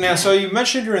baby. Now, so you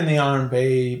mentioned you're in the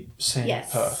R&B scene.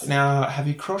 Yes. Perth. Now, have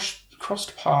you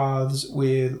crossed paths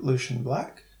with Lucian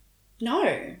Black?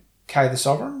 No. Kay the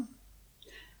Sovereign?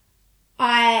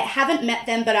 I haven't met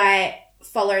them, but I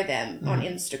follow them on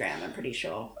Instagram, I'm pretty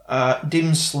sure.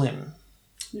 Dim Slim?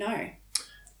 No.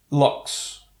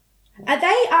 Locks? Are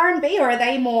they R&B or are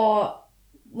they more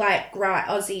like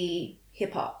Aussie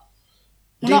hip-hop?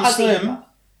 Dim Slim? Yeah,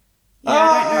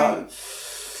 I don't know.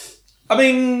 I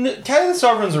mean, Kay the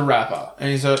Sovereign's a rapper, and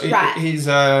he's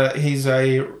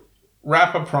a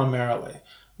rapper primarily.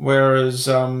 Whereas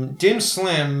Dim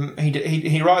Slim,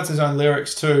 he writes his own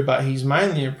lyrics too, but he's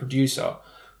mainly a producer,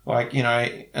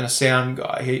 and a sound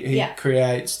guy. He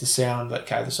creates the sound that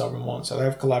Kay the Sovereign wants. So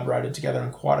they've collaborated together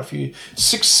in quite a few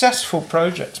successful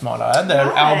projects, might I add.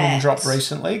 Their album dropped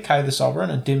recently, Kay the Sovereign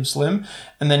and Dim Slim,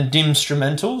 and then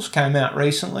Dimstrumentals came out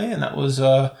recently, and that was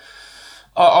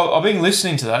I've been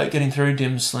listening to that, getting through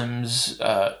Dim Slim's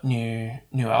new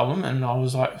album, and I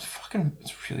was like,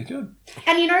 it's really good.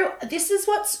 And this is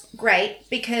what's great,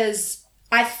 because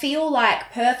I feel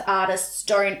like Perth artists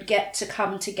don't get to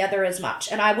come together as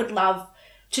much, and I would love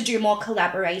to do more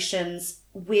collaborations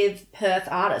with Perth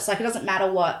artists. Like, it doesn't matter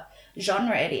what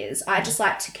genre it is. I just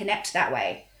like to connect that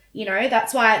way.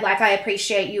 That's why, I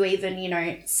appreciate you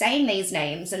even, saying these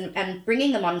names and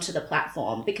bringing them onto the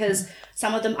platform, because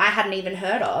some of them I hadn't even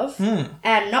heard of,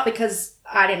 and not because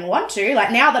I didn't want to.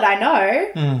 Like, now that I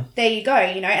know, there you go,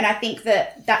 and I think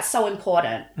that that's so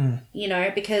important,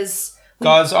 because...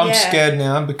 Guys, I'm scared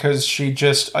now because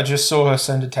I just saw her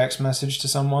send a text message to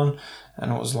someone,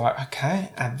 and it was like,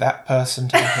 okay, add that person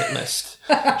to the hit list.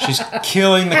 She's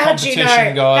killing the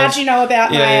competition, guys. How'd you know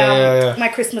about my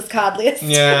Christmas card list?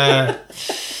 Yeah.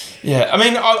 Yeah. I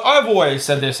mean, I've always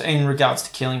said this in regards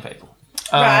to killing people.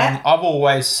 Right. I've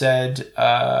always said,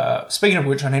 speaking of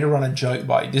which, I need to run a joke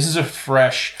by you. This is a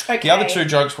fresh... Okay. The other two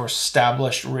jokes were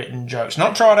established, written jokes.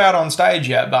 Not tried out on stage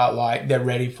yet, but, they're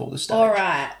ready for the stage. All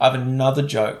right. I have another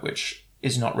joke which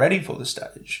is not ready for the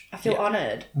stage. I feel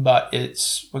honoured. But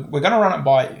we're going to run it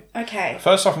by you. Okay.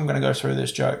 First off, I'm going to go through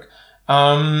this joke.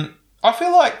 I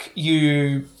feel like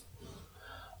you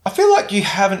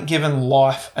haven't given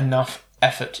life enough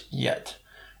effort yet.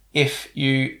 If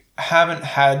you haven't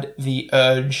had the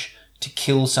urge to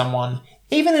kill someone,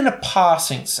 even in a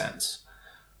passing sense.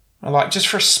 Like, just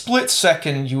for a split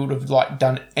second, you would have, like,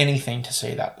 done anything to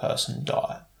see that person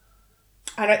die.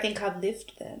 I don't think I've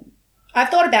lived then. I've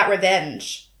thought about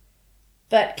revenge,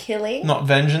 but killing... Not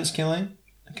vengeance killing?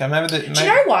 Okay, maybe... Do you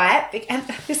know why? And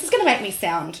this is going to make me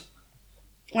sound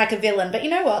like a villain, but you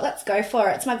know what? Let's go for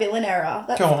it. It's my villain era.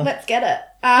 Let's get it.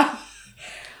 I'm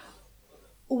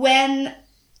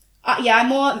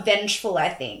more vengeful, I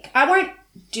think. I won't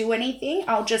do anything.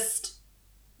 I'll just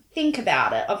think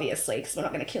about it, obviously, because we're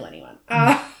not going to kill anyone.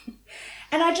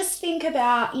 And I just think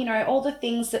about, all the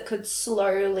things that could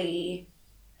slowly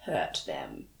hurt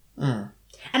them.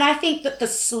 And I think that the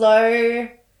slow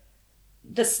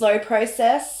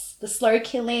process, the slow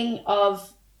killing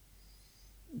of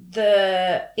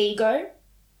the ego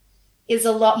is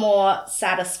a lot more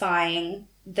satisfying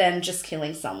than just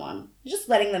killing someone. Just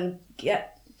letting them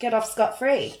get off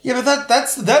scot-free. Yeah, but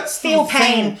that's feel the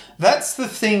pain. Thing, that's the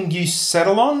thing you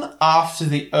settle on after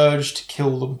the urge to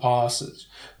kill them passes.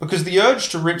 Because the urge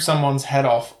to rip someone's head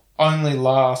off only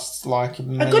lasts like a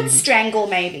good strangle,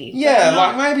 maybe. Yeah,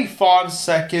 like maybe 5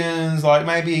 seconds, like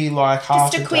maybe like half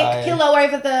a day. Just a quick pillow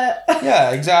over the...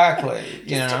 Yeah, exactly.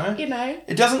 you know.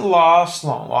 It doesn't last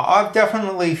long. Like, I've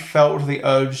definitely felt the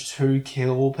urge to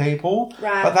kill people.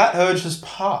 Right. But that urge has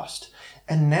passed.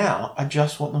 And now I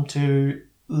just want them to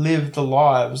live the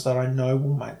lives that I know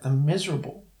will make them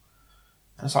miserable.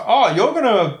 And it's like, I'm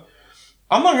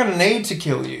not going to need to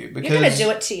kill you because... You're going to do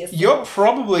it to yourself. You're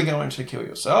probably going to kill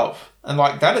yourself. And,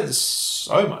 like, that is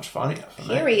so much funnier for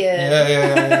me. Period.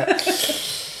 Yeah.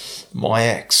 My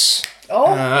ex. We've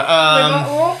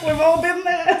all been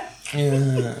there.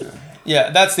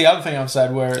 Yeah, that's the other thing I've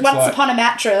said where it's Once upon a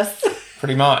mattress.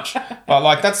 Pretty much. But,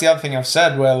 like, that's the other thing I've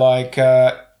said where, like...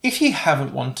 if you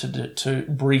haven't wanted to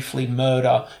briefly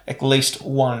murder at least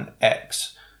one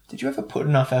ex, did you ever put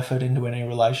enough effort into any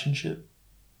relationship?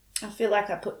 I feel like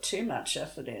I put too much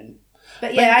effort in.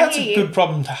 But yeah, that's a good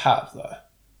problem to have, though.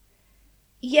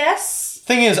 Yes.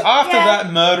 Thing is, after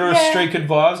that murderous streak of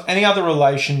vibes, any other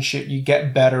relationship, you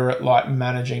get better at, like,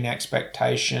 managing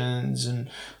expectations and,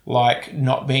 like,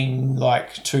 not being,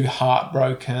 like, too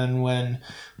heartbroken when...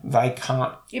 they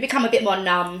can't... You become a bit more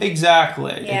numb.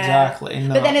 Exactly.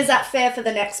 No. But then is that fair for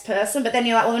the next person? But then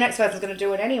you're like, well, the next person's going to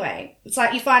do it anyway. It's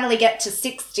like you finally get to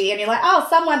 60 and you're like, oh,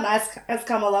 someone nice has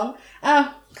come along.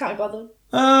 Oh, can't be bothered.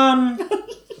 I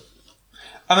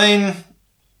mean,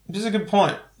 this is a good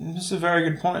point. This is a very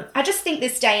good point. I just think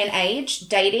this day and age,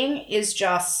 dating is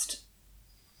just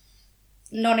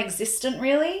non-existent,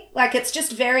 really. Like, it's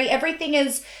just everything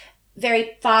is...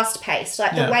 very fast-paced.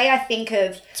 Like, the way I think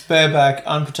of... It's bareback,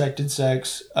 unprotected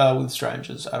sex with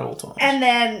strangers at all times. And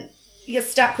then you're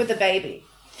stuck with a baby.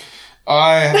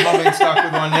 I have not been stuck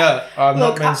with one yet. I've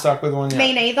not been stuck with one yet.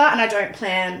 Me neither, and I don't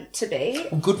plan to be.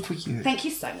 Well, good for you. Think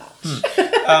you so much.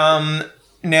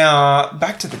 Now,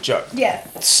 back to the joke.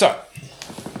 Yes. So,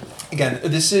 again,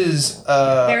 this is...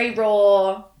 very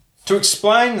raw... To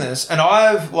explain this, and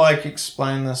I've, like,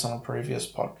 explained this on a previous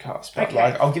podcast, but,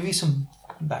 like, I'll give you some...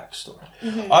 backstory.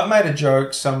 I've made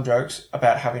some jokes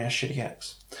about having a shitty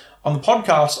ex. On the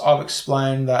podcast, I've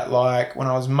explained that, like, when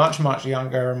I was much, much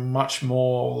younger and much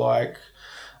more, like...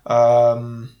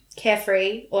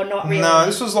 carefree or not really? No,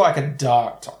 this was, like, a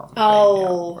dark time.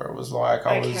 Oh. Where it was, like,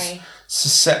 I was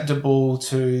susceptible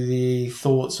to the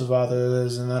thoughts of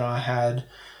others, and then I had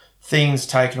things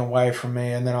taken away from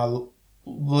me, and then I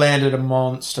landed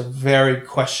amongst a very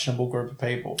questionable group of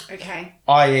people. Okay.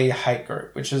 I.e. hate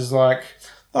group, which is, like...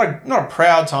 Not a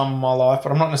proud time in my life,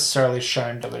 but I'm not necessarily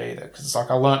ashamed of it either, because it's like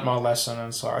I learnt my lesson,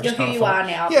 and so I just You're who you are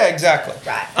now. Yeah, exactly.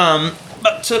 Right.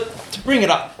 But to bring it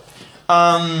up,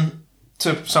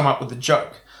 to sum up with the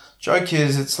joke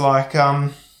is it's like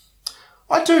I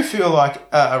do feel like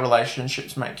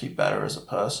relationships make you better as a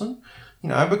person,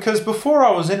 because before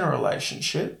I was in a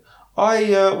relationship,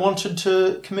 I wanted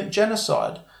to commit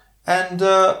genocide, and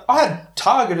I had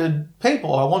targeted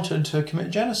people I wanted to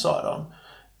commit genocide on.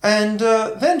 And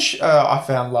then I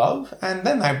found love, and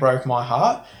then they broke my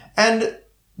heart, and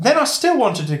then I still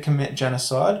wanted to commit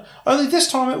genocide, only this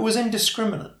time it was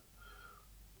indiscriminate.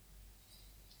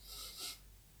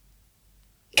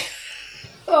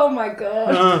 Oh my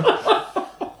God.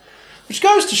 Which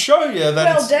goes to show you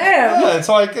that it's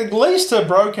like at least a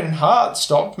broken heart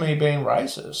stopped me being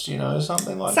racist,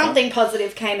 something like that. Something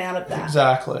positive came out of that.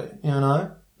 Exactly,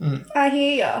 I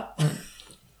hear ya.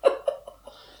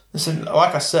 Listen,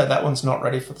 like I said, that one's not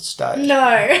ready for the stage.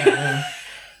 No.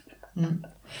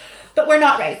 But we're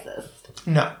not racist.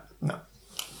 No.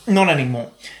 Not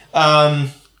anymore.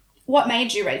 What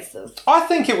made you racist? I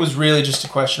think it was really just a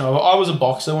question of, I was a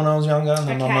boxer when I was younger, and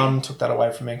then my mum took that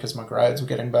away from me because my grades were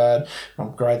getting bad. My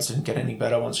grades didn't get any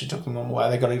better once she took them away.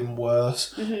 They got even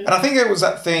worse. Mm-hmm. And I think it was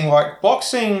that thing, like,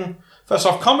 boxing, first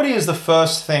off, comedy is the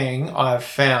first thing I've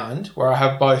found where I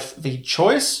have both the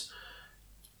choice,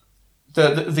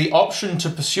 the option to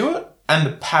pursue it, and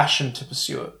the passion to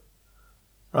pursue it.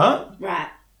 Right? Right.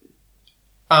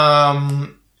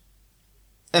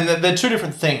 And they're two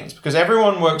different things, because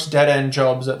everyone works dead-end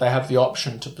jobs that they have the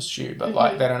option to pursue, but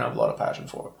like they don't have a lot of passion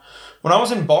for it. When I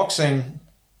was in boxing,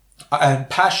 I had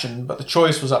passion, but the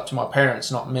choice was up to my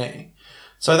parents, not me.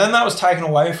 So then that was taken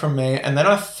away from me, and then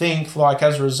I think, like,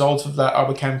 as a result of that, I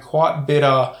became quite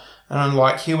bitter, and I'm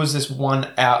like, here was this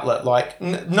one outlet. Like,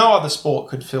 no other sport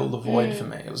could fill the void for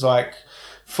me. It was like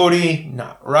footy,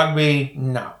 no. Rugby,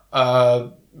 no.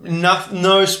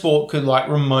 No sport could, like,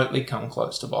 remotely come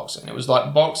close to boxing. It was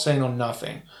like boxing or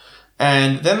nothing.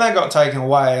 And then that got taken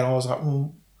away, and I was like,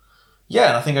 well, yeah,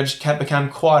 and I think I just became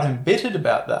quite embittered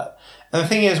about that. And the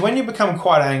thing is, when you become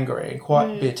quite angry and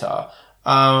quite bitter,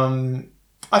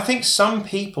 I think some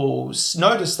people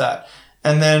notice that.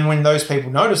 And then when those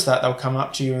people notice that, they'll come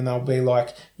up to you and they'll be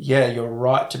like, yeah, you're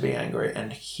right to be angry,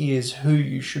 and here's who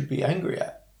you should be angry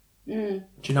at. Do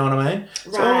you know what I mean?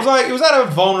 Right. So it was at a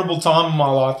vulnerable time in my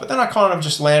life, but then I kind of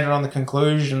just landed on the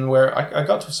conclusion where I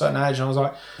got to a certain age and I was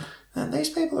like, man, these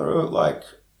people are, like,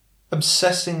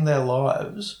 obsessing their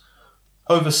lives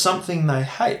over something they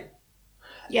hate.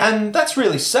 Yeah. And that's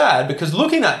really sad, because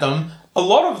looking at them, a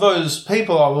lot of those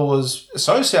people I was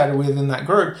associated with in that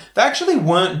group, they actually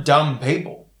weren't dumb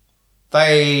people.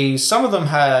 Some of them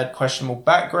had questionable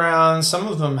backgrounds, some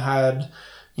of them had,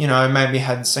 you know, maybe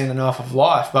hadn't seen enough of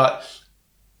life,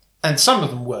 and some of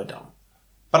them were dumb.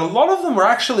 But a lot of them were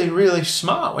actually really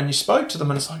smart when you spoke to them,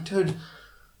 and it's like, dude,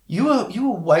 you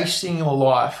were wasting your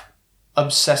life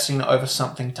obsessing over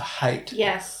something to hate.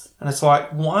 Yes. And it's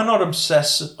like, why not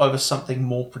obsess over something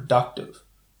more productive?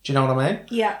 Do you know what I mean?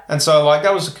 Yeah. And so, like,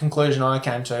 that was the conclusion I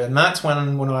came to. And that's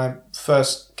when I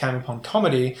first came upon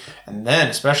comedy, and then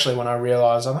especially when I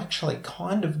realised I'm actually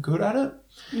kind of good at it.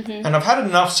 Mm-hmm. And I've had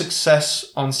enough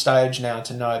success on stage now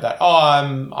to know that,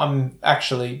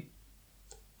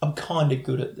 I'm kind of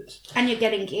good at this. And you're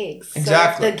getting gigs.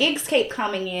 Exactly. So the gigs keep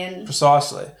coming in.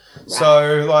 Precisely. Right.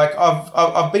 So, like,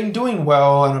 I've been doing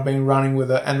well, and I've been running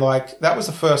with it, and, like, that was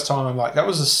the first time, like, that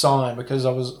was a sign, because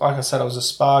I was, like I said, I was a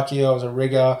sparky, I was a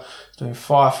rigger, I was doing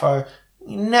FIFO.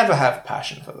 You never have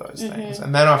passion for those things.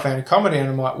 And then I found comedy, and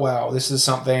I'm like, wow, this is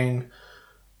something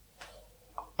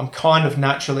I'm kind of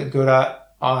naturally good at.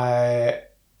 I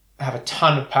have a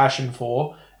ton of passion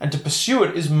for, and to pursue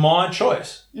it is my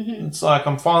choice. Mm-hmm. It's like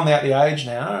I'm finally at the age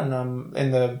now, and I'm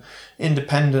in the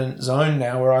independent zone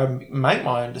now where I make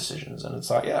my own decisions, and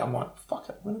it's like, yeah, I'm like, fuck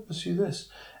it, I'm going to pursue this.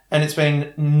 And it's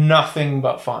been nothing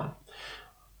but fun.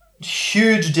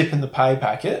 Huge dip in the pay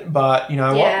packet, but you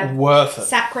know what? Worth it.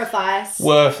 Sacrifice.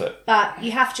 Worth it. But you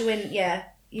have to win,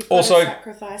 You've got also, to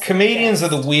sacrifice. Comedians are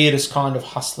the weirdest kind of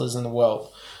hustlers in the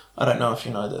world. I don't know if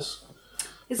you know this.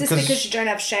 Is this because you don't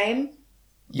have shame?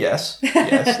 Yes,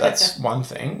 that's one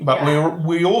thing. But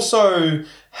we also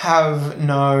have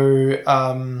no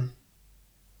how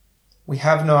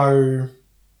do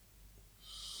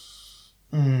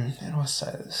I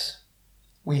say this?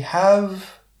 We're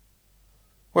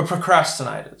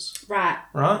procrastinators. Right?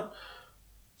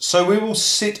 So we will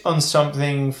sit on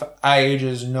something for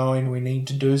ages knowing we need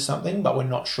to do something, but we're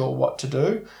not sure what to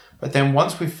do. But then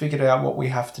once we've figured out what we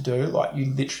have to do, like,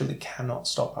 you literally cannot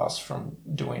stop us from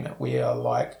doing it. We are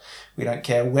like, we don't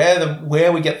care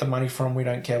where we get the money from. We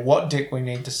don't care what dick we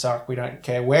need to suck. We don't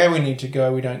care where we need to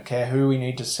go. We don't care who we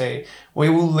need to see. We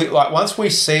will, like, once we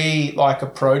see, like, a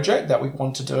project that we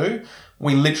want to do,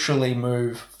 we literally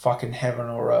move fucking heaven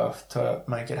or earth to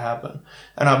make it happen.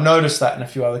 And I've noticed that in a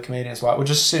few other comedians. Like, we're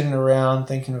just sitting around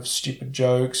thinking of stupid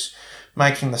jokes,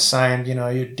 making the same, you know,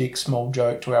 your dick small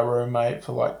joke to our roommate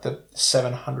for, like, the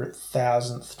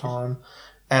 700,000th time.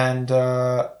 And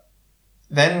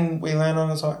then we land on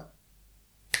it, it's like,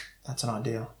 that's an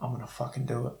idea. I'm going to fucking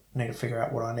do it. I need to figure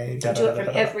out what I need. Do it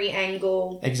from every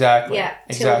angle. Exactly. Yeah,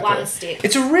 till one stick.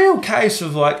 It's a real case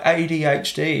of, like,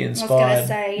 ADHD inspired. I was going to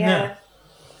say, yeah.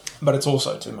 But it's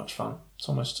also too much fun.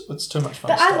 It's too much fun.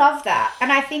 But I love that.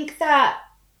 And I think that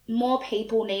more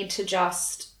people need to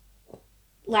just,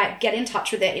 like, get in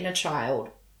touch with their inner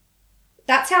child.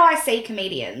 That's how I see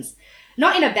comedians.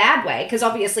 Not in a bad way, because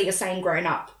obviously you're saying grown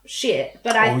up shit,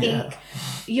 but I think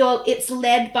it's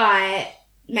led by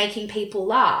making people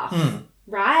laugh,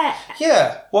 right?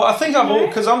 Yeah. Well, I think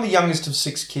because I'm the youngest of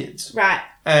 6 kids. Right.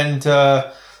 And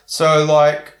So,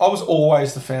 like, I was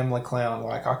always the family clown.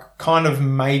 Like, I kind of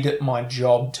made it my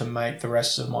job to make the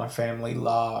rest of my family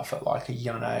laugh at, like, a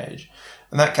young age.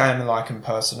 And that came in, like,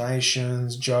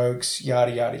 impersonations, jokes,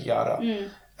 yada, yada,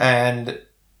 yada. And,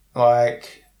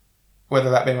 like, whether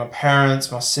that be my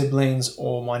parents, my siblings,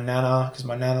 or my nana, because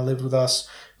my nana lived with us,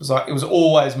 it was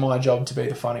always my job to be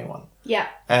the funny one. Yeah.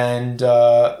 And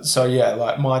so, yeah,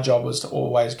 like, my job was to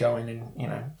always go in and, you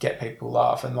know, get people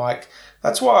laugh. And, like,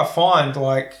 that's why I find,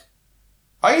 like,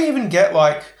 I even get,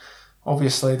 like,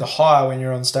 obviously the higher when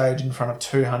you're on stage in front of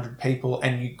 200 people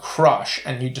and you crush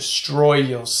and you destroy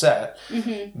your set.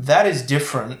 That is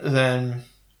different than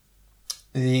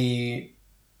the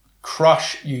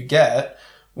crush you get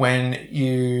when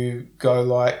you go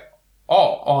like,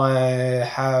 oh, I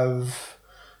have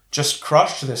just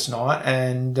crushed this night,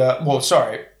 and that's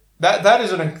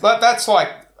like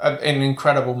an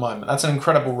incredible moment. That's an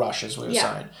incredible rush, as we were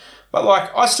saying. But like,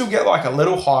 I still get like a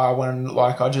little higher when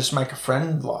like I just make a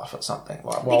friend laugh at something,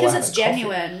 like because it's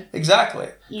genuine. Exactly,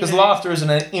 because laughter is an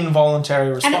involuntary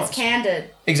response, and it's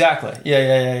candid. Exactly.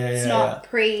 Yeah. It's not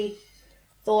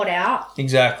pre-thought out.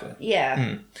 Exactly.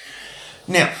 Yeah.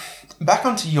 Now, back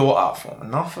onto your art form.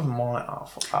 Enough of my art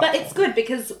form. But it's good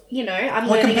because, you know, I'm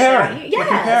learning about you. We're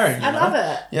comparing, I love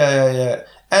it. Yeah.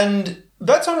 And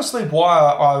that's honestly why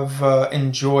I've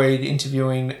enjoyed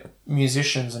interviewing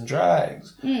musicians and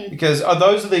drags. Because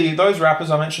those rappers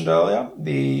I mentioned earlier,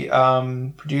 the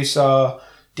producer,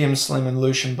 Dim Slim and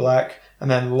Lucian Black,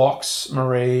 and then Lox,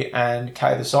 Marie, and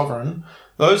Kay the Sovereign,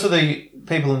 those are the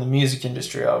people in the music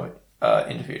industry I've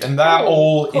interviewed. And they're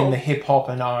all in the hip-hop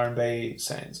and R&B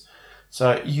scenes.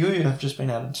 So you have just been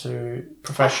added to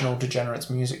Professional Degenerates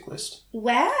music list.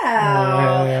 Wow.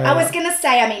 Yeah. I was going to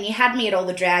say, I mean, you had me at all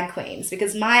the drag queens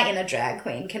because my inner drag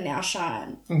queen can now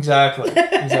shine. Exactly.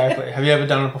 Have you ever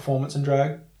done a performance in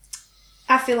drag?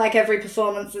 I feel like every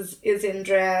performance is in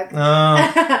drag.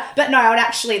 But no, I would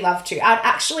actually love to. I would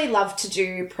actually love to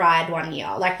do Pride one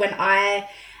year. Like when I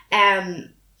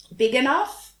am big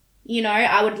enough, you know,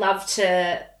 I would love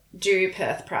to do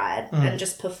Perth Pride and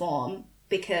just perform,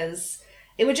 because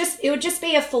it would just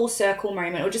be a full circle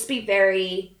moment. It would just be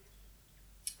very...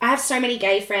 I have so many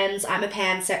gay friends. I'm a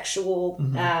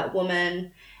pansexual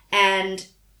woman, and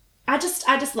I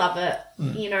just love it.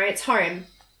 You know, it's home.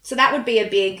 So that would be a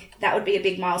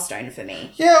big milestone for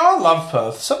me. Yeah, I love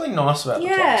Perth. Something nice about the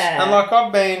place. And like,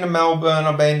 I've been to Melbourne,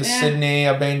 I've been to Sydney,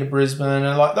 I've been to Brisbane,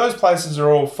 and like those places are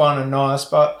all fun and nice,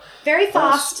 but very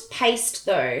fast paced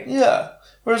though. Yeah.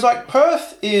 Whereas, like,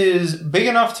 Perth is big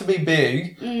enough to be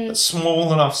big, but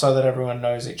small enough so that everyone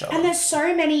knows each other. And there's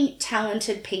so many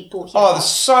talented people here. Oh, there's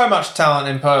so much talent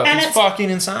in Perth. And it's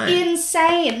fucking insane.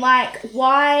 Insane. Like,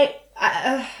 why...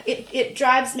 it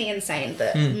drives me insane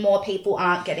that more people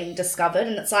aren't getting discovered.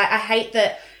 And it's like, I hate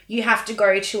that you have to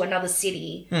go to another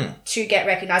city to get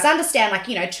recognised. I understand, like,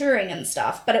 you know, touring and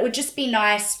stuff, but it would just be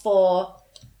nice for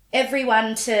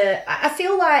everyone to... I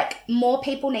feel like more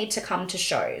people need to come to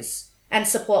shows and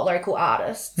support local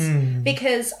artists,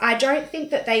 because I don't think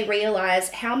that they realise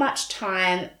how much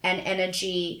time and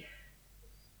energy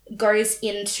goes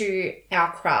into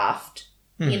our craft.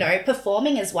 You know,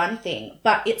 performing is one thing,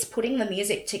 but it's putting the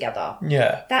music together.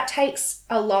 Yeah. That takes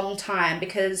a long time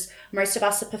because most of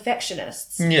us are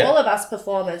perfectionists. Yeah. All of us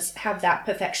performers have that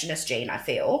perfectionist gene, I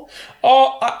feel.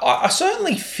 Oh, I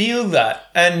certainly feel that.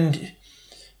 And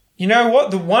you know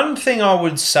what? The one thing I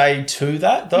would say to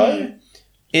that, though,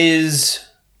 is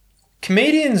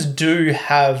comedians do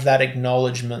have that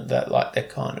acknowledgement that, like, they're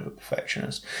kind of a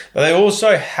perfectionist. But they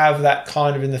also have that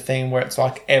kind of in the thing where it's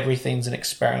like everything's an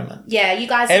experiment. Yeah, you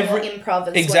guys are more improv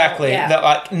as exactly. well. Yeah. That,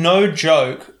 like, no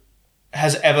joke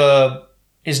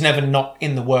is never not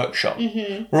in the workshop.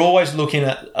 We're always looking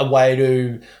at a way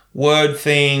to word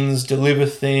things, deliver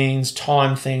things,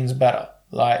 time things better,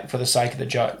 like, for the sake of the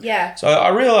joke. Yeah. So I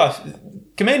realise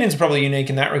comedians are probably unique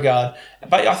in that regard,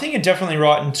 but I think you're definitely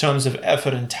right in terms of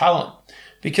effort and talent.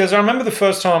 Because I remember the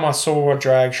first time I saw a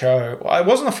drag show. Well, it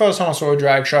wasn't the first time I saw a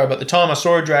drag show, but the time I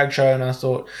saw a drag show and I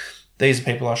thought, these are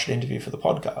people I should interview for the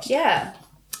podcast. Yeah.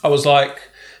 I was like,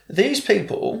 these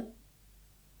people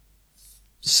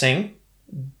sing,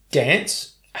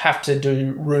 dance, have to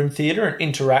do room theatre and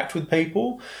interact with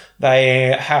people.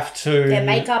 They have to... They're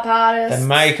makeup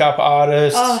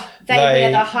artists. Oh, they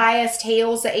wear the highest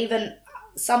heels that even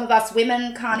some of us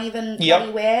women can't even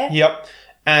bloody wear. Yep.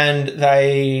 And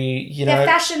they, you know... They're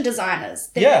fashion designers.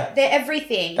 They're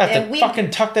everything. They have to fucking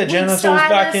tuck their genitals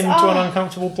back into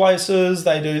uncomfortable places.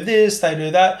 They do this, they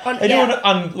do that. They do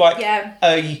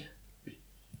it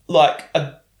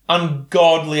a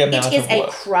ungodly amount of work. It is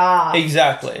a craft.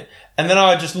 Exactly. And then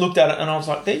I just looked at it and I was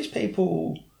like, these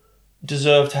people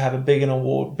deserve to have a bigger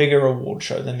award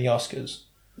show than the Oscars.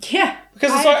 Yeah.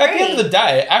 Because it's at the end of the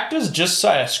day, actors just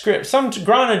say a script.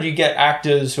 Granted, you get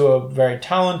actors who are very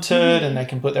talented and they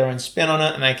can put their own spin on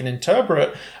it and they can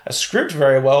interpret a script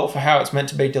very well for how it's meant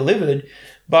to be delivered.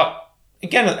 But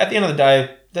again, at the end of the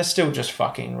day, they're still just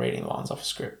fucking reading lines off a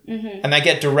script. And they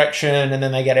get direction and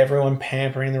then they get everyone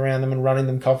pampering around them and running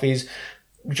them coffees.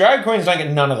 Drag queens don't get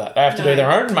none of that. They have to do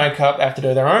their own makeup. They have to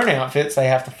do their own outfits. They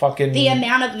have to fucking... The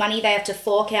amount of money they have to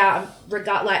fork out what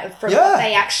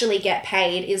they actually get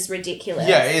paid is ridiculous.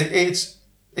 Yeah, it's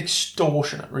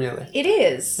extortionate, really. It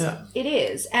is. Yeah. It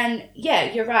is. And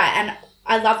yeah, you're right. And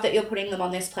I love that you're putting them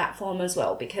on this platform as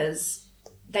well because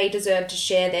they deserve to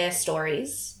share their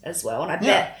stories as well. And I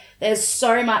bet there's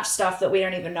so much stuff that we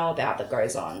don't even know about that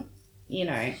goes on, you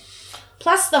know.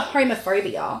 Plus the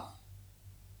homophobia.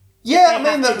 Yeah,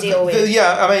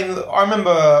 I mean, I remember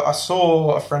I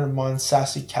saw a friend of mine,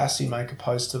 Sassy Cassie, make a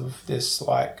post of this,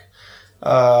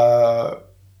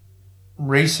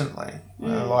 recently.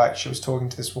 She was talking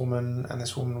to this woman, and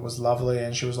this woman was lovely,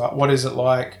 and she was like, what is it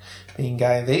like being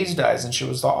gay these days? And she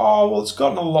was like, oh, well, it's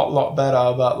gotten a lot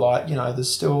better, but,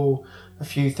 there's still a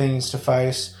few things to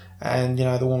face. And,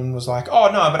 the woman was like,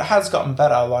 oh, no, but it has gotten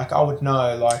better. I would know.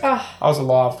 I was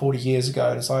alive 40 years ago,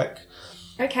 and it's like...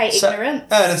 Okay, ignorance.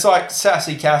 And it's like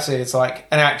Sassy Cassie, it's like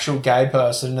an actual gay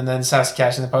person, and then Sassy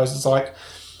Cassie in the post, it's like,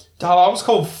 I was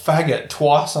called faggot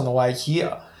twice on the way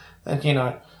here. And,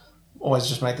 always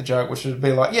just make the joke, which would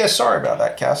be like, yeah, sorry about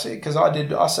that, Cassie, because I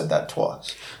said that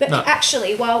twice. But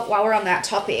actually, while we're on that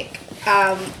topic,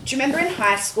 do you remember in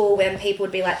high school when people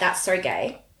would be like, that's so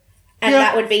gay? And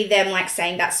that would be them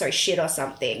saying that's so shit or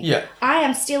something. Yeah. I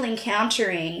am still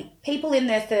encountering people in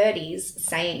their 30s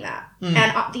saying that.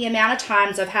 And the amount of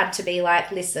times I've had to be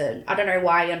like, listen, I don't know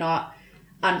why you're not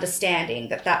understanding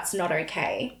that that's not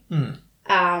okay.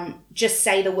 Just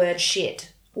say the word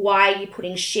shit. Why are you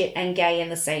putting shit and gay in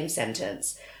the same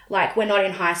sentence? We're not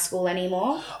in high school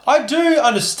anymore. I do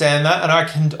understand that,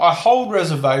 and I hold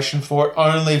reservation for it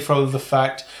only for the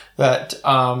fact that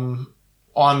I'm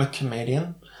a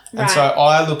comedian. And so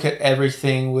I look at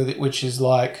everything which is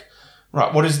right,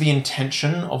 what is the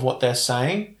intention of what they're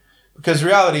saying? Because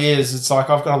reality is, it's I've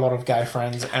got a lot of gay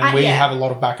friends and we have a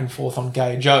lot of back and forth on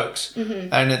gay jokes.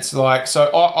 And it's so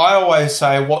I always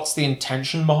say, what's the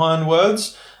intention behind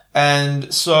words?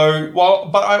 And so,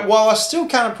 while I still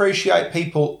can appreciate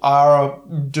people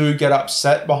do get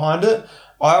upset behind it,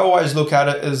 I always look at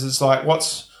it as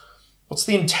what's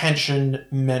the intention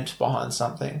meant behind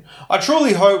something? I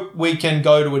truly hope we can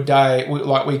go to a day,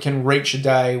 we can reach a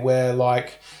day where,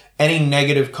 any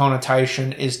negative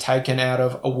connotation is taken out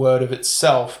of a word of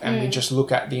itself and we just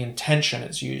look at the intention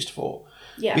it's used for.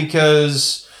 Yeah.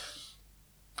 Because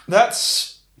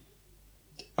that's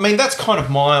kind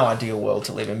of my ideal world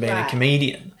to live in, being a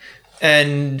comedian.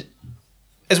 And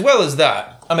as well as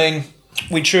that,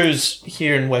 we choose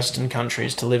here in Western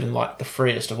countries to live in the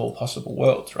freest of all possible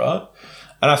worlds, right?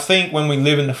 And I think when we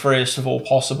live in the freest of all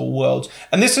possible worlds,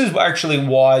 and this is actually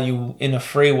why in a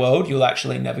free world, you'll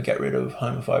actually never get rid of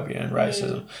homophobia and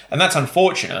racism. And that's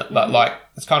unfortunate, but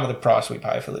it's kind of the price we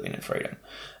pay for living in freedom.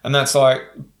 And that's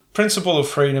principle of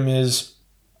freedom is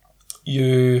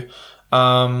we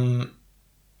have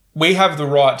the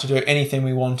right to do anything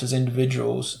we want as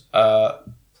individuals,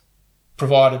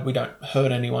 provided we don't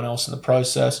hurt anyone else in the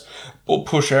process or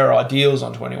push our ideals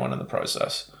onto anyone in the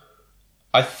process.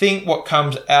 I think what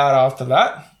comes out after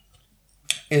that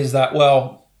is that,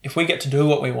 if we get to do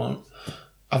what we want,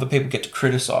 other people get to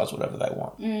criticise whatever they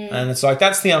want. And it's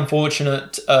that's the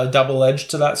unfortunate double edge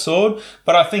to that sword.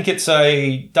 But I think it's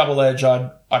a double edge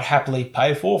I'd happily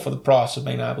pay for the price of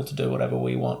being able to do whatever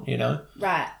we want,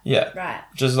 Right. Yeah. Right.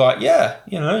 Just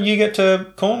you get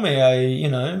to call me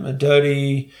a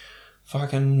dirty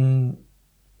fucking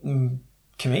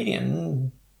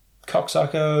comedian,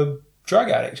 cocksucker, drug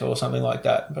addict or something like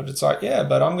that. But it's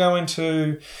but I'm going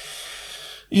to,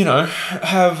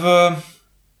 have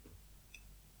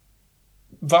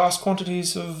vast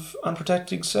quantities of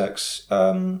unprotected sex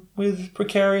with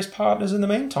precarious partners in the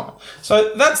meantime.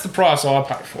 So that's the price I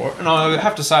pay for it. And I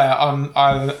have to say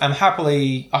I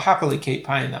happily keep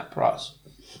paying that price.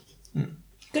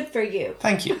 Good for you.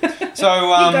 Thank you.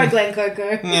 So you go, Glen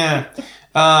Coco.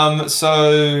 Yeah.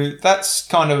 So that's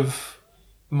kind of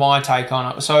my take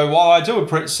on it. So while I do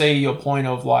see your point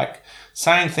of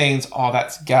saying things,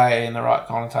 that's gay in the right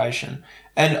connotation,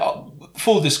 and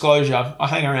full disclosure, I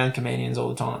hang around comedians all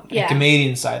the time. Yeah. And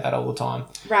comedians say that all the time.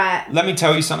 Right. Let me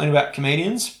tell you something about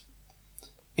comedians.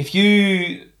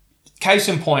 Case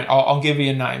in point, I'll give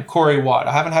you a name, Corey White.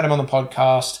 I haven't had him on the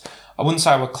podcast. I wouldn't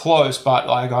say we're close, but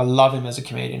I love him as a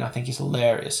comedian. I think he's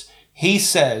hilarious. He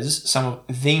says some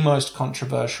of the most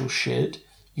controversial shit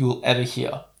you will ever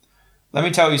hear. Let me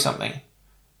tell you something.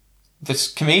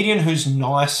 This comedian who's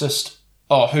nicest,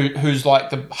 who's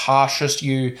like the harshest,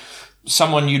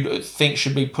 someone you'd think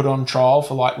should be put on trial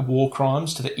for like war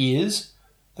crimes to the ears,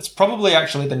 that's probably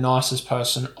actually the nicest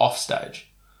person off stage.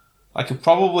 Like, he'll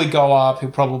probably go up,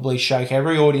 he'll probably shake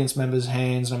every audience member's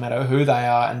hands, no matter who they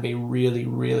are, and be really,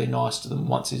 really nice to them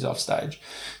once he's off stage.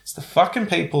 It's the fucking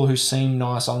people who seem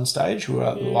nice on stage who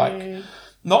are like,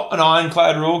 not an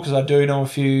ironclad rule, because I do know a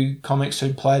few comics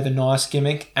who play the nice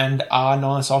gimmick and are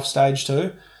nice off stage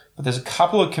too. But there's a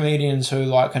couple of comedians who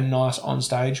like are nice on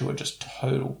stage who are just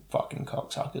total fucking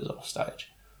cocksuckers off stage.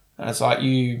 And it's like,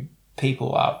 you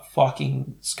people are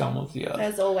fucking scum of the earth.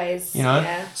 As always,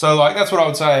 Yeah. So, like, that's what I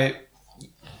would say.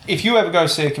 If you ever go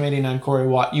see a comedian named Corey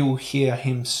White, you will hear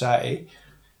him say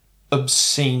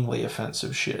obscenely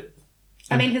offensive shit.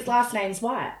 I mean, his last name's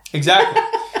White. Exactly.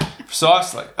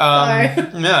 Precisely.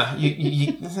 Yeah,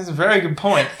 this is a very good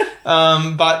point.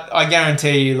 But I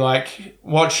guarantee you, like,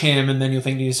 watch him and then you'll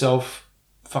think to yourself,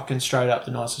 fucking straight up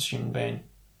the nicest human being.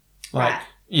 Like, right.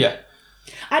 Yeah.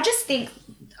 I just think,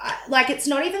 like, it's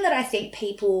not even that I think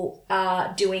people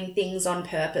are doing things on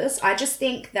purpose. I just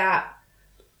think that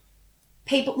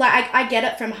people, like, I get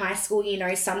it from high school, you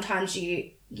know, sometimes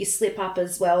you slip up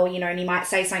as well, you know, and you might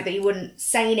say something that you wouldn't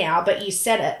say now, but you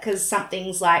said it because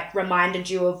something's, like, reminded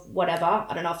you of whatever.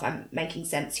 I don't know if I'm making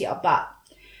sense here, but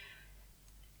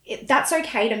that's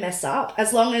okay to mess up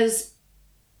as long as,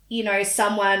 you know,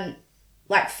 someone,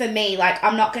 like, for me, like,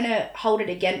 I'm not going to hold it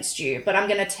against you, but I'm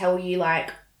going to tell you,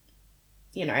 like,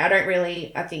 you know,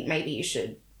 I think maybe you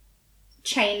should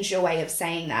change your way of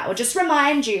saying that, or just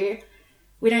remind you,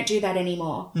 we don't do that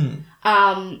anymore.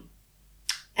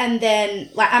 And then,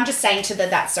 like, I'm just saying to the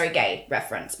That's So Gay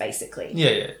reference, basically.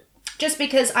 Yeah. Just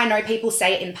because I know people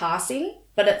say it in passing,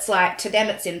 but it's like, to them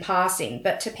it's in passing.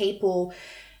 But to people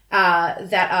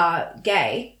that are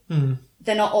gay,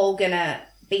 they're not all going to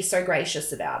be so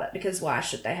gracious about it, because why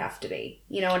should they have to be?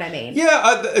 You know what I mean?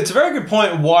 Yeah, it's a very good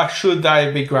point. Why should they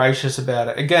be gracious about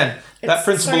it? Again, that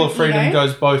principle of freedom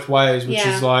goes both ways, which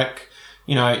is like,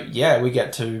 you know, yeah, we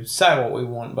get to say what we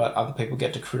want, but other people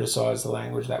get to criticise the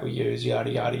language that we use, yada,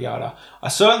 yada, yada. I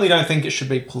certainly don't think it should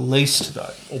be policed,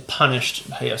 though, or punished,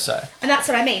 per se. And that's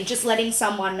what I mean, just letting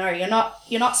someone know.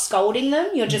 You're not scolding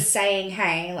them, you're just saying,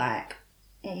 hey, like,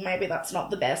 well, maybe that's not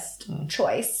the best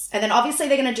choice. And then obviously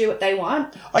they're going to do what they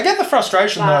want. I get the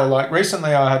frustration, though. Like,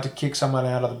 recently I had to kick someone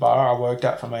out of the bar I worked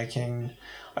at for making...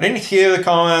 I didn't hear the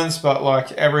comments, but,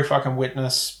 like, every fucking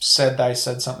witness said they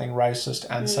said something racist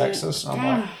and sexist. And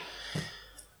I'm like...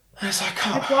 It's like,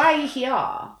 oh. Like, why are you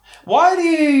here? Why do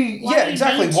you...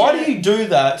 Why do you do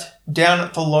that down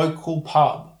at the local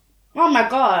pub? Oh, my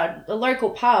God. The local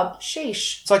pub.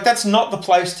 Sheesh. It's like, that's not the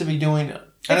place to be doing it.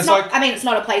 And it's not, like, I mean, it's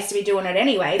not a place to be doing it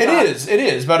anyway. It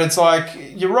is. But it's like,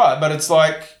 you're right. But it's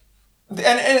like, and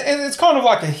it's kind of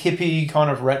like a hippie kind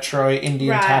of retro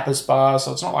Indian tapas bar.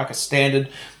 So it's not like a standard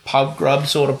pub grub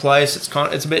sort of place.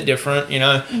 It's a bit different, you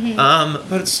know.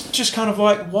 But it's just kind of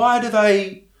like, why do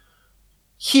they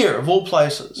here of all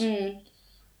places? And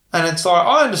it's like,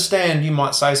 I understand you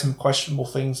might say some questionable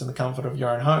things in the comfort of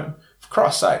your own home. For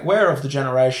Christ's sake, we're of the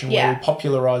generation where we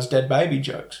popularise dead baby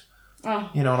jokes.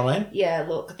 Oh, you know what I mean? Yeah,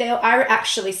 look,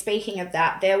 actually, speaking of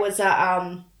that, there was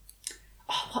a,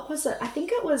 what was it? I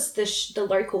think it was the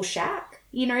local shack.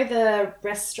 You know, the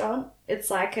restaurant?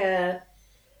 It's like a,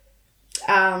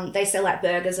 they sell like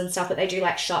burgers and stuff, but they do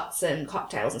like shots and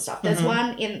cocktails and stuff. There's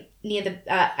one near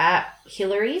the, at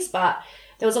Hillary's, but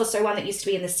there was also one that used to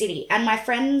be in the city. And my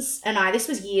friends and I, this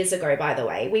was years ago, by the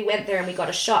way, we went there and we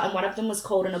got a shot, and one of them was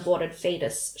called an aborted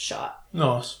fetus shot.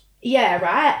 Nice. Yeah,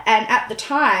 right? And at the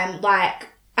time, like,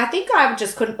 I think I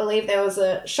just couldn't believe there was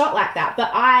a shot like that,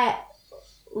 but I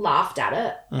laughed at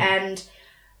it, and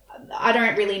I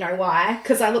don't really know why,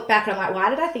 because I look back and I'm like,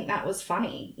 why did I think that was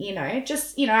funny? You know,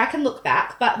 just, you know, I can look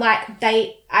back, but, like,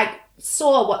 I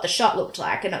saw what the shot looked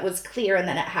like, and it was clear, and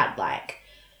then it had, like,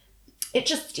 it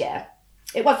just,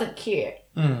 it wasn't cute.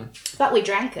 But we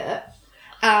drank it.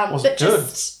 Was it good?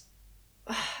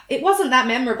 It wasn't that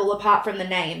memorable apart from the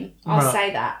name. I'll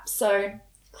say that. So,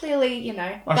 clearly, you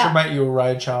know. I should make you a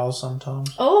Ray Charles sometime.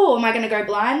 Oh, am I going to go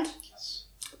blind? Yes.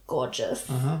 Gorgeous.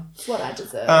 It's what I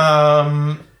deserve.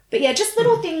 But yeah, just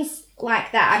little things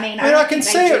like that. I mean, I don't think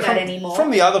they do that anymore.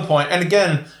 From the other point, and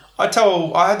again,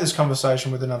 I had this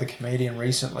conversation with another comedian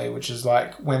recently, which is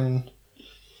like, when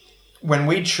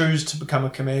we choose to become a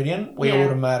comedian, we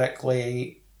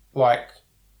automatically, like...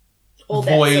 all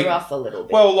bets are off a little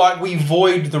bit. Well, like, we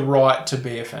void the right to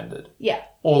be offended. Yeah.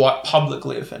 Or, like,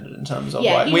 publicly offended in terms of,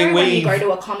 like... Yeah, when you go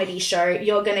to a comedy show,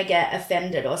 you're going to get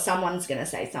offended or someone's going to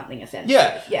say something offensive.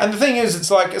 Yeah. And the thing is,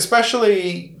 it's like,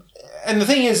 especially... And the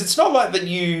thing is, it's not like that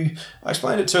you... I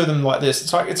explained it to them like this.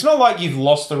 It's like, it's not like you've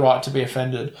lost the right to be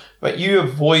offended, but you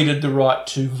avoided the right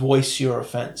to voice your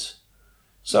offence.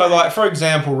 So, like, for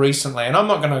example, recently, and I'm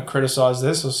not going to criticise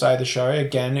this or say the show,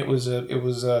 again, it was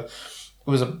a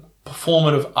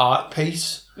performative art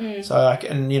piece. So, like,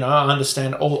 and, you know, I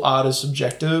understand all art is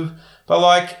subjective, but,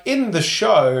 like, in the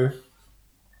show,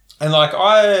 and, like,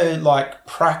 I, like,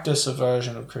 practice a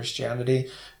version of Christianity.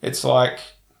 It's like,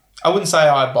 I wouldn't say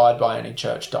I abide by any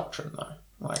church doctrine, though.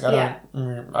 Like, I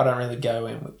don't really go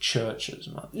in with churches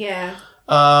much. Yeah.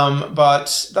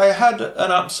 But they had an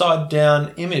upside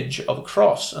down image of a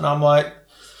cross, and I'm like,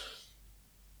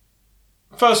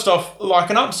 first off, like,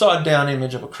 an upside down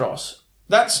image of a cross,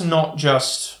 that's not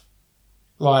just...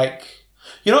 Like,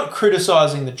 you're not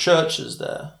criticising the churches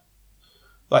there.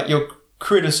 Like, you're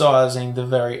criticising the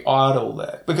very idol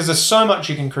there. Because there's so much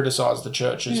you can criticise the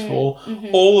churches for,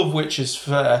 all of which is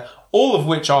fair, all of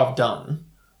which I've done.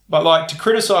 But, like, to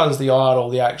criticise the idol,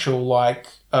 the actual, like,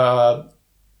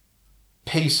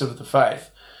 piece of the faith,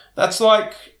 that's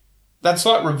like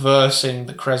reversing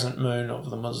the crescent moon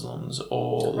of the Muslims,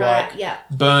 or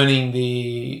burning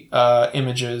the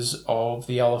images of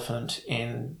the elephant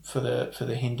for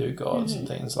the Hindu gods and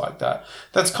things like that.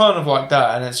 That's kind of like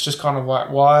that, and it's just kind of like,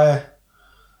 why?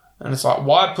 And it's like,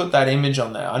 why put that image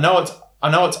on there? I know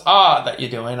it's art that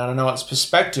you're doing, and I know it's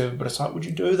perspective, but it's like, would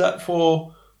you do that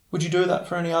for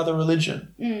any other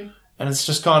religion? And it's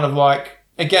just kind of like,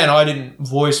 again, I didn't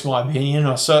voice my opinion.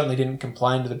 I certainly didn't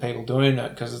complain to the people doing it,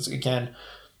 because it's, again,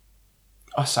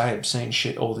 I say obscene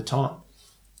shit all the time,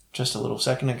 just a little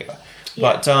second ago.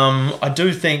 Yeah. But I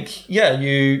do think,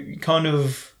 you kind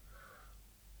of...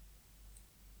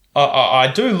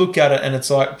 I do look at it, and it's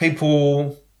like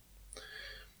people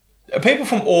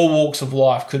from all walks of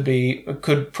life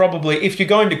could probably, if you're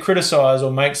going to criticise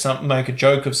or make a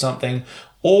joke of something,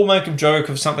 or make a joke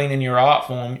of something in your art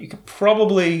form, you could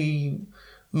probably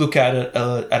look at it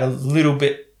at a little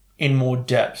bit in more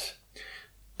depth.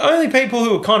 Only people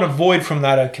who are kind of void from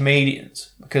that are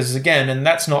comedians, because, again, and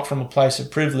that's not from a place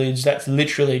of privilege, that's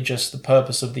literally just the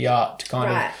purpose of the art, to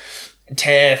kind of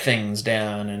tear things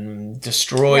down and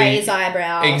destroy... Raise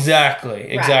eyebrows.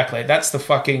 Exactly. Right. That's the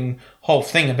fucking whole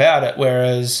thing about it,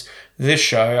 whereas this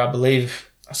show,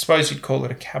 I suppose you'd call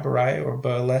it a cabaret or a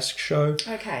burlesque show.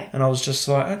 Okay. And I was just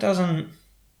like,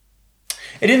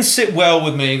 it didn't sit well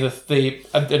with me,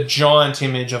 the giant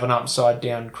image of an upside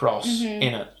down cross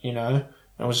in it, you know?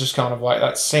 It was just kind of like,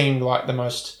 that seemed like the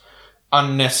most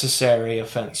unnecessary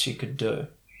offence you could do.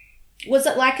 Was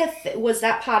it like was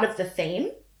that part of the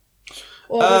theme?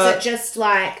 Or was it just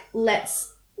like,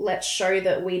 let's show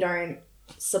that we don't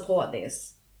support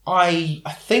this? I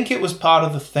think it was part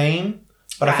of the theme.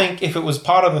 But I think if it was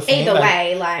part of the theme... Either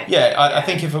way, like... Yeah, I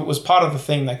think if it was part of the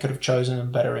theme, they could have chosen a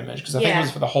better image. Because I think it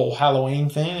was for the whole Halloween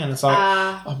thing. And it's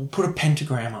like, we'll put a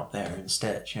pentagram up there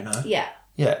instead, you know? Yeah.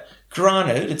 Yeah.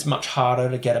 Granted, it's much harder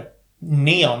to get a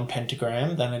neon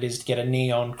pentagram than it is to get a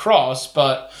neon cross.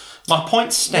 But my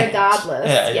point stands.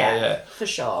 Regardless. Yeah. For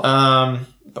sure.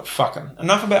 But fuck 'em.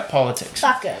 Enough about politics.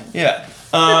 Fuck 'em. Yeah.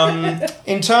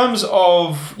 In terms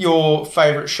of your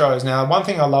favourite shows, now, one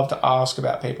thing I love to ask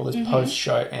about people is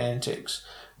post-show antics.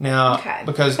 Now,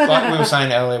 because like we were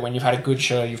saying earlier, when you've had a good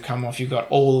show, you've come off, you've got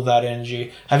all of that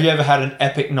energy. Have you ever had an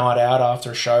epic night out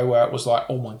after a show where it was like,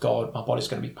 oh my God, my body's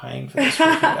going to be paying for this for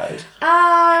a few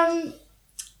days?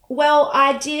 Well,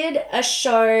 I did a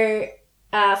show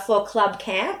for Club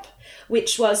Camp,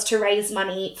 which was to raise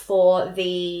money for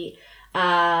the...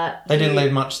 they didn't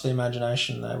leave much to the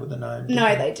imagination there with the name.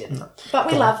 No, they didn't. No. But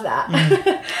we love that.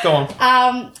 Go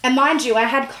on. And mind you, I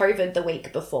had COVID the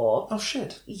week before. Oh,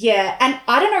 shit. Yeah. And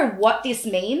I don't know what this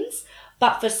means,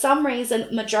 but for some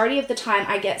reason, majority of the time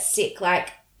I get sick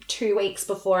like 2 weeks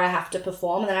before I have to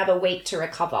perform, and then I have a week to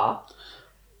recover.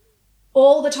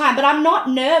 All the time. But I'm not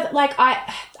nervous. Like,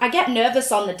 I get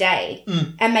nervous on the day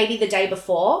and maybe the day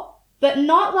before, but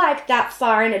not like that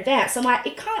far in advance. I'm like,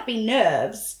 it can't be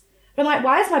nerves. But I'm like,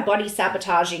 why is my body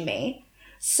sabotaging me?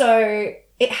 So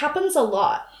it happens a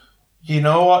lot. You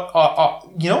know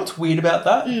what? You know what's weird about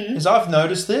that? Is I've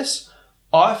noticed this.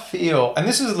 I feel, and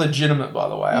this is legitimate, by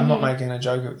the way. I'm not making a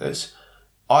joke of this.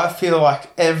 I feel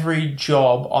like every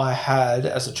job I had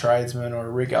as a tradesman or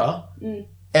a rigger,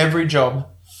 every job,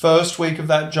 first week of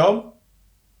that job,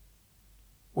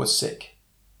 was sick.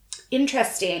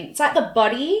 Interesting. It's like the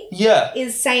body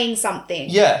is saying something.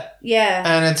 Yeah. Yeah.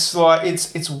 And it's like,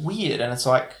 it's weird. And it's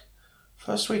like,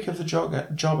 First week of the job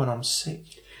and I'm sick.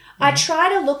 I try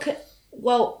to look at,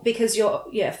 because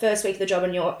first week of the job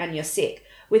and you're sick.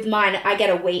 With mine, I get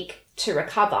a week to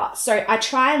recover. So I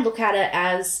try and look at it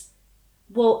as,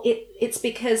 it's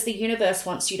because the universe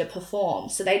wants you to perform.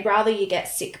 So they'd rather you get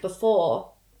sick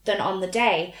before than on the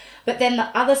day. But then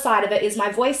the other side of it is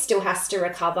my voice still has to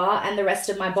recover and the rest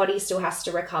of my body still has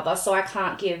to recover. So I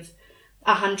can't give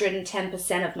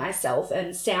 110% of myself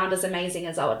and sound as amazing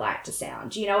as I would like to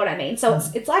sound. You know what I mean? So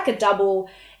it's like a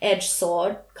double-edged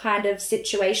sword kind of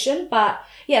situation. But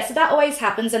yeah, so that always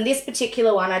happens. And this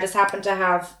particular one, I just happened to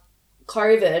have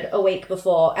COVID a week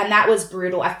before, and that was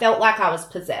brutal. I felt like I was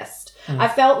possessed. I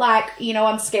felt like,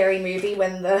 on Scary Movie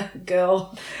when the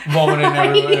girl vomited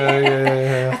everywhere.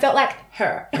 Yeah. I felt like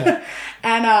her. Yeah.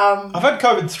 And I've had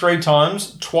COVID 3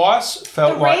 times. Twice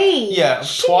felt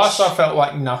Sheesh. Twice I felt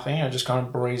like nothing. I just kind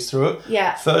of breezed through it.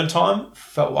 Yeah. Third time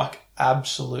felt like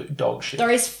absolute dog shit.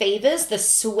 Those fevers, the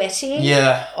sweating.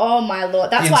 Yeah. Oh my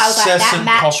Lord. That's why I was like, that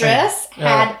mattress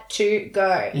had to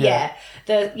go. Yeah.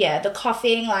 The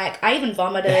coughing, like I even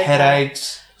vomited. The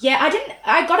headaches.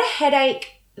 I got a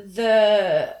headache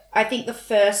I think the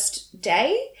first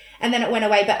day, and then it went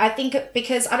away. But I think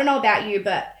because I don't know about you,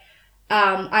 but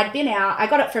I'd been out. I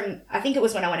got it from, I think it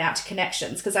was when I went out to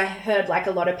Connections, because I heard like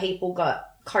a lot of people got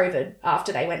COVID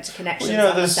after they went to Connections.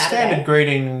 The standard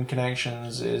greeting in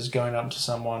Connections is going up to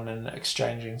someone and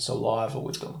exchanging saliva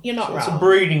with them. You're not wrong. It's a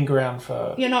breeding ground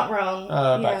for. You're not wrong.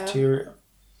 Bacteria.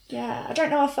 Yeah, I don't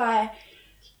know if I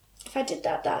did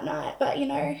that night, but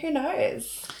who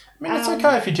knows. I mean, it's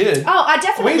okay if you did. Oh, I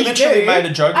definitely We literally made a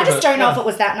joke of it. I just don't know if it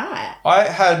was that night. I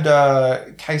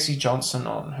had Casey Johnson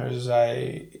on, he's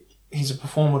a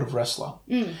performative wrestler.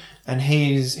 And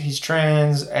he's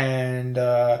trans, and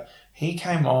he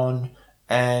came on,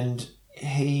 and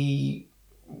we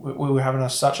were having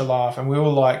such a laugh, and we were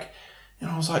like,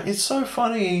 I was like, it's so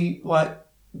funny, like,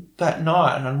 that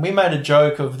night, and we made a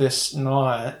joke of this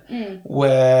night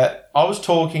where I was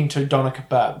talking to Donna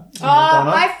Kebab.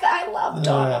 Donna? I love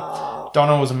Donna.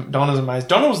 Donna's amazing.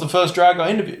 Donna was the first drag I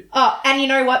interviewed. Oh, and you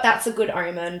know what? That's a good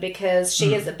omen, because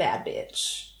she is a bad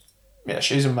bitch. Yeah,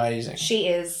 she's amazing. She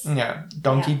is. Yeah,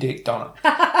 donkey dick Donna.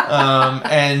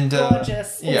 And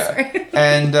gorgeous.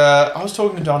 And I was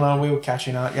talking to Donna. We were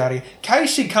catching up. Yada.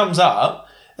 Casey comes up.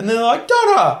 And they're like,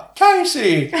 Donna,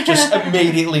 Casey, just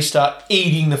immediately start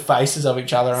eating the faces of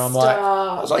each other. And I'm like,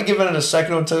 I was like giving it a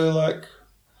second or two, like,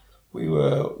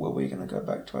 were we going to go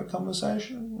back to our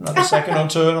conversation? Another second or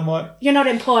two, and I'm like, you're not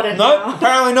important. No,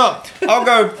 apparently not. I'll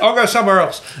go somewhere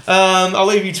else. I'll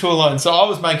leave you two alone. So I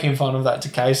was making fun of that to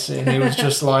Casey, and he was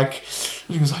just like,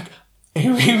 he was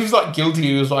like guilty.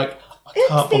 He was like, I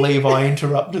can't believe I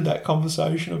interrupted that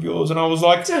conversation of yours. And I was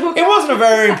like, it wasn't a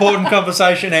very important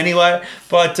conversation anyway.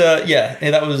 But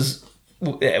that was,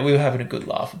 we were having a good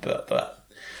laugh about that.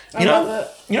 You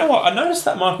know what? I noticed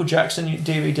that Michael Jackson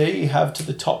DVD you have to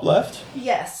the top left.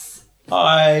 Yes.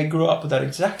 I grew up with that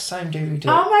exact same DVD.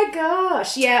 Oh my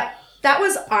gosh. Yeah. That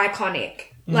was iconic.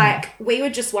 Like, we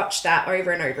would just watch that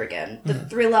over and over again. The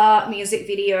Thriller music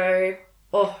video.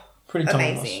 Oh, pretty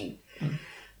amazing.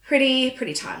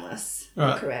 Pretty timeless.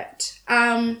 Right. Correct.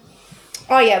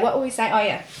 What were we saying? Oh,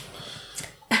 yeah.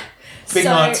 Big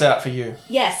nights out for you.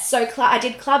 Yes. So I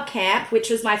did Club Camp, which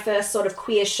was my first sort of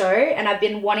queer show, and I've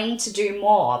been wanting to do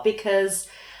more because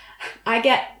I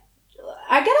get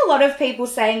a lot of people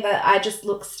saying that I just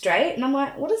look straight, and I'm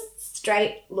like, what does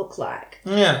straight look like?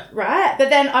 Yeah. Right? But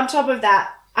then on top of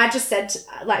that, I just said,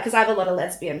 because I have a lot of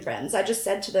lesbian friends, I just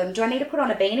said to them, do I need to put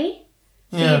on a beanie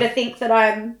for you to think that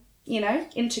I'm,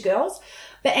 into girls?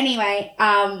 But anyway,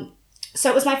 so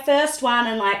it was my first one,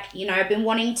 and I've been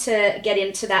wanting to get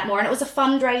into that more, and it was a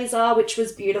fundraiser, which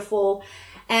was beautiful,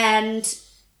 and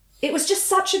it was just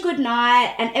such a good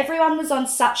night, and everyone was on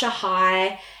such a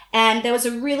high, and there was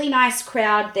a really nice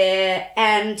crowd there,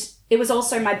 and it was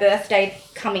also my birthday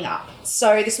coming up.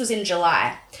 So this was in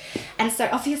July, and so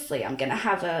obviously I'm going to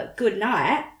have a good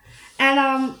night,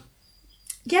 and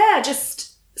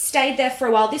just stayed there for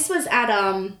a while. This was at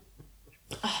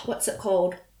what's it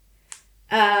called?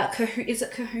 Is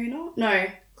it Kahuna? No.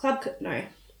 No.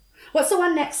 What's the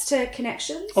one next to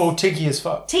Connections? Oh, Tiki as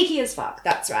Fuck. Tiki as Fuck,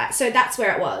 that's right. So that's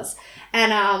where it was.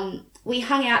 And we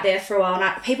hung out there for a while,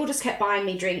 and people just kept buying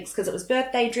me drinks because it was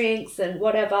birthday drinks and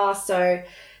whatever. So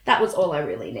that was all I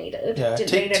really needed. Yeah,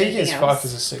 Tiki as Fuck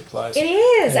is a sick place. It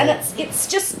is, and it's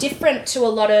just different to a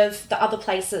lot of the other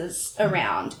places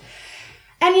around.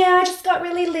 And I just got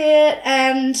really lit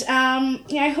and,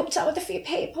 hooked up with a few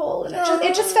people, and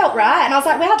it just felt right. And I was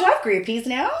like, wow, do I have groupies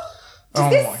now?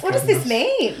 What does this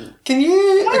mean? Can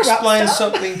you explain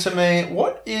something to me?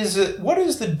 What is it? What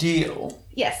is the deal?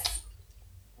 Yes.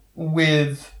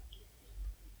 with...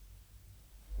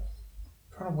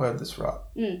 I'm trying to word this right.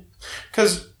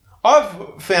 Because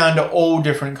I've found all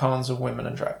different kinds of women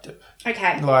attractive.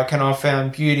 Okay. Like, and I've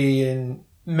found beauty in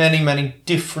many, many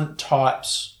different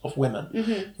types of women.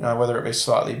 You know, whether it be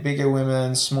slightly bigger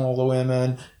women, smaller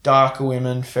women, darker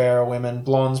women, fairer women,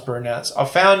 blondes, brunettes. I've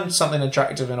found something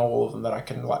attractive in all of them that I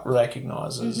can like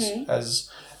recognise as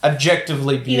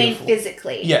objectively beautiful. You mean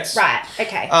physically? Yes. Right.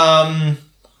 Okay.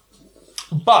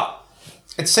 But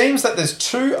it seems that there's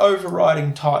two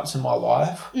overriding types in my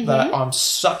life that I'm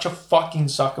such a fucking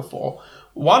sucker for.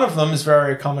 One of them is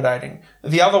very accommodating.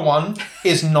 The other one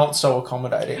is not so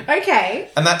accommodating. Okay.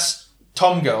 And that's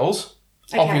tom girls,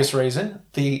 obvious reason,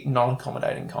 the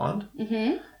non-accommodating kind.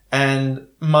 And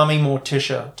mummy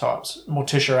Morticia types,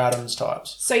 Morticia Adams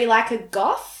types. So you like a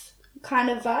goth kind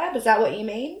of vibe? Is that what you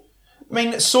mean? I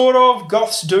mean, sort of.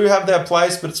 Goths do have their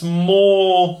place, but it's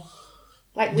more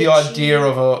like the idea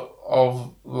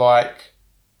of like...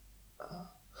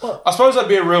 Well, I suppose I'd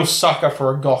be a real sucker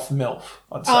for a goth MILF,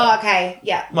 I'd say. Oh, okay.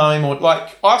 Yeah. Mummy more...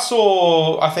 Like, I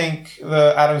saw, I think,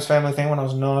 the Addams Family thing when I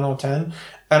was 9 or 10,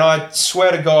 and I swear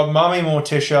to God, Mummy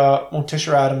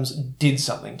Morticia Adams did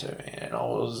something to me. And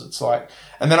it's like...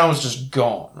 And then I was just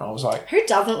gone. And I was like... Who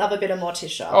doesn't love a bit of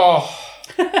Morticia? Oh,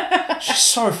 she's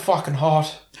so fucking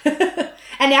hot.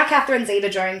 And now Catherine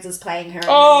Zeta-Jones is playing her.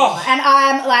 Oh! And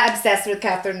I'm, like, obsessed with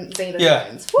Catherine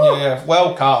Zeta-Jones. Yeah.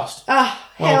 Well cast. Oh,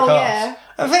 hell yeah.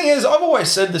 And the thing is, I've always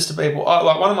said this to people.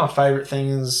 Like, one of my favourite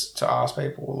things to ask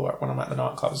people, like when I'm at the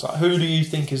nightclub, is like, who do you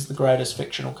think is the greatest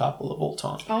fictional couple of all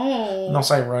time? Oh. And I'll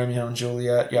say Romeo and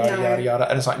Juliet, yada.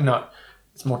 And it's like, no,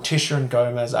 it's Morticia and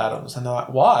Gomez Adams. And they're like,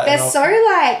 why? They're so,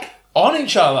 like... on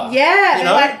each other. Yeah. You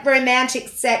know? Like, romantic,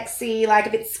 sexy, like, a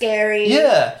bit scary.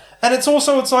 Yeah. And it's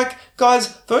like,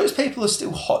 guys, those people are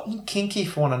still hot and kinky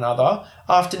for one another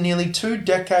after nearly 2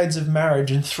 decades of marriage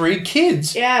and 3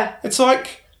 kids. Yeah. It's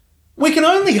like... We can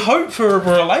only hope for a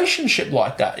relationship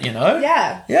like that, you know?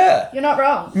 Yeah. Yeah. You're not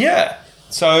wrong. Yeah.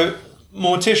 So,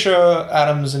 Morticia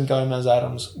Adams and Gomez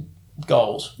Adams,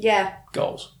 goals. Yeah.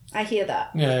 Goals. I hear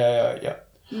that. Yeah.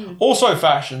 Also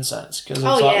fashion sense, because it's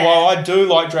well, I do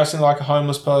like dressing like a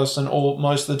homeless person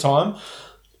most of the time.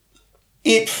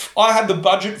 If I had the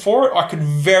budget for it, I could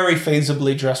very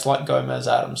feasibly dress like Gomez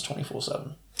Adams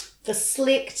 24/7. The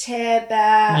slicked hair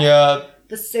back. Yeah.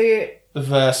 The suit. The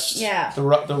vest,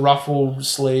 the ruffled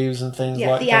sleeves and things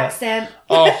like that. The accent.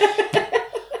 Oh,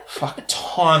 fuck,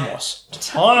 timeless.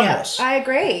 Yeah, I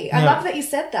agree. I love that you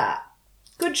said that.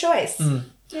 Good choice.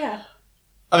 Yeah.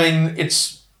 I mean,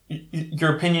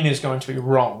 your opinion is going to be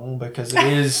wrong because it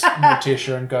is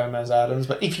Morticia and Gomez Adams,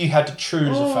 but if you had to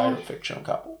choose a favourite fictional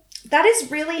couple. That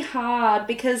is really hard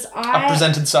because I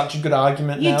presented such a good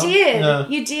argument now.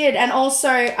 You did. And also,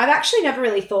 I've actually never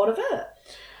really thought of it.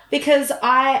 Because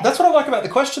That's what I like about the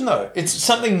question, though. It's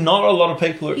something not a lot of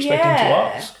people are expecting to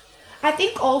ask. I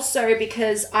think also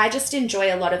because I just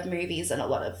enjoy a lot of movies and a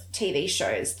lot of TV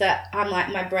shows that I'm like,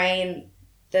 my brain,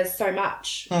 there's so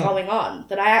much going on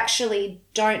that I actually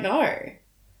don't know.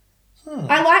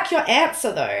 I like your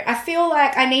answer, though. I feel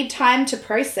like I need time to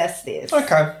process this.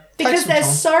 Okay. Because there's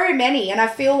so many, and I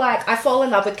feel like I fall in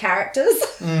love with characters,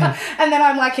 and then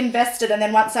I'm like invested, and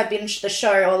then once I binge the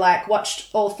show or like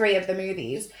watched all 3 of the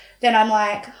movies, then I'm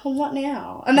like, oh, what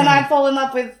now? And then I fall in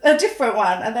love with a different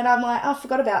one, and then I'm like, oh, I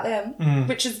forgot about them,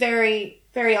 which is very,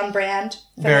 very on brand.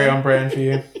 Very on brand for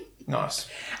you. Nice.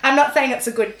 I'm not saying it's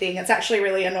a good thing. It's actually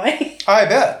really annoying. I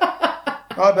bet.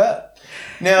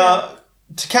 Now,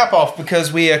 to cap off,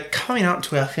 because we are coming up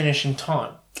to our finishing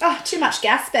time. Oh, too much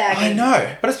gas bagging. I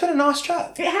know, but it's been a nice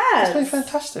chat. It has. It's been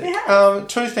fantastic. It has.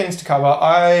 2 things to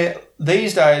cover.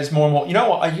 These days, more and more... You know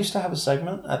what? I used to have a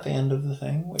segment at the end of the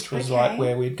thing, which was like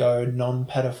where we'd go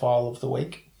non-pedophile of the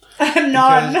week.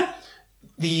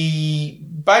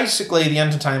 Basically, the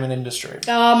entertainment industry.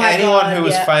 Oh, my God. Anyone who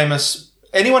was famous...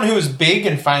 Anyone who was big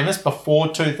and famous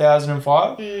before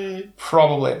 2005,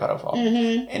 probably a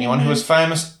pedophile. Anyone who was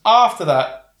famous after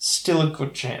that, still a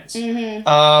good chance.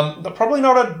 But probably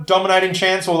not a dominating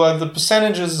chance, although the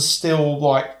percentages are still,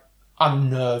 like,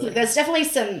 unnerving. There's definitely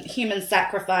some human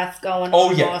sacrifice going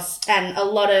on, and a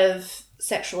lot of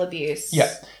sexual abuse.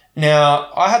 Yeah. Now,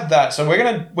 I had that, so we're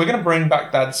gonna bring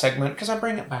back that segment, because I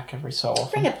bring it back every so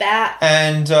often. Bring it back.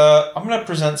 And I'm going to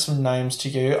present some names to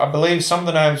you. I believe some of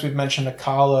the names we've mentioned are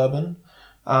Carl Urban,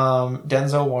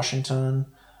 Denzel Washington,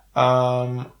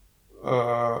 who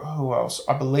else?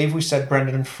 I believe we said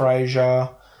Brendan Fraser.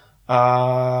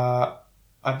 I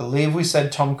believe we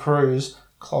said Tom Cruise.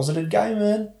 Closeted gay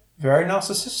man. Very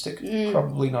narcissistic.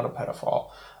 Probably not a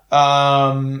pedophile.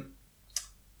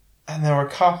 And there were a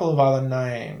couple of other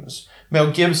names.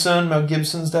 Mel Gibson. Mel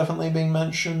Gibson's definitely been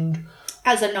mentioned.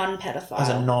 As a non-pedophile. As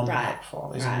a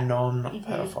non-pedophile. He's a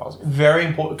non-pedophile. Very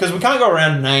important. Because we can't go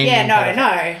around naming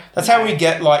no. That's how we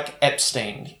get, like,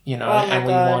 Epstein, you know, and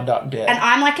we wind up dead. And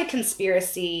I'm like a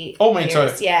conspiracy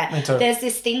theorist. Too. Yeah. Me too. There's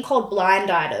this thing called blind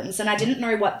items, and I didn't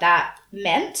know what that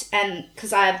meant. And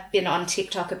because I've been on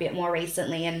TikTok a bit more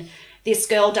recently, and this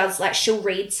girl does, like, she'll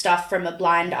read stuff from a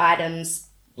blind items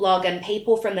blog, and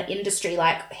people from the industry,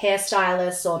 like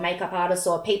hairstylists or makeup artists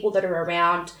or people that are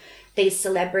around these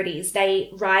celebrities, they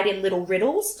write in little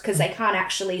riddles because they can't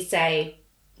actually say,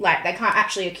 like, they can't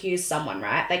actually accuse someone,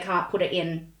 right? They can't put it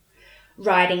in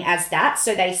writing as that.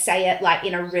 So they say it like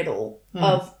in a riddle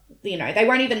of, you know, they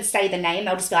won't even say the name.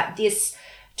 They'll just be like, this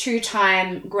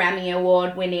 2-time Grammy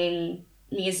Award winning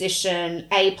musician,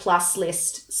 A+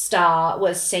 list star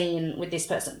was seen with this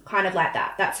person. Kind of like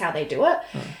that. That's how they do it.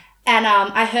 And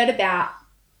I heard about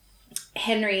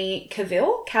Henry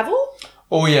Cavill.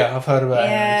 Oh, yeah, I've heard about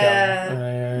Henry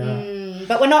Cavill.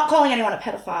 But we're not calling anyone a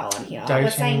pedophile on here. We're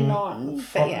saying non.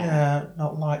 But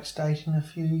not likes dating a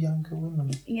few younger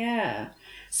women. Yeah.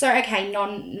 So, okay,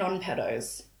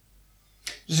 non-pedos.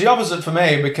 It's the opposite for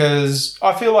me because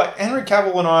I feel like Henry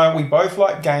Cavill and I, we both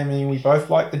like gaming, we both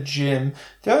like the gym.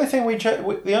 The only thing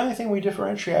we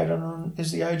differentiate on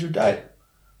is the age of date.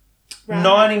 Right.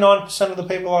 99% of the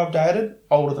people I've dated,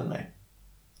 older than me.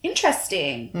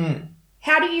 Interesting.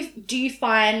 How do you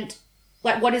find,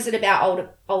 like, what is it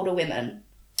about older women?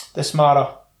 They're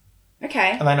smarter.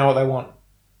 Okay. And they know what they want.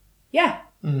 Yeah.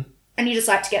 And you just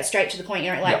like to get straight to the point.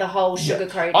 You don't like the whole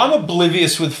sugarcoating. I'm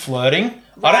oblivious with flirting.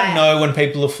 Right. I don't know when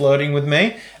people are flirting with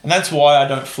me. And that's why I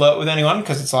don't flirt with anyone,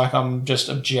 because it's like I'm just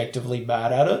objectively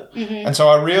bad at it. And so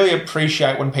I really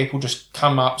appreciate when people just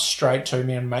come up straight to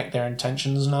me and make their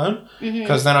intentions known.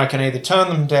 Because then I can either turn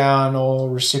them down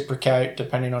or reciprocate,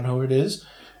 depending on who it is.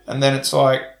 And then it's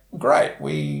like, great,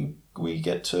 we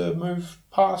get to move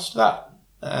past that.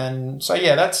 And so,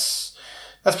 yeah, that's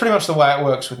pretty much the way it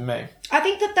works with me. I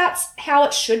think that's how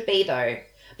it should be, though.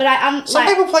 But some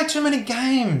people play too many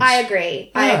games. I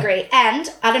agree. Yeah. I agree. And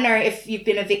I don't know if you've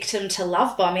been a victim to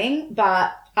love bombing,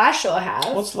 but I sure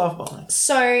have. What's love bombing?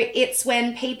 So it's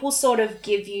when people sort of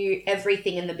give you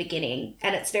everything in the beginning,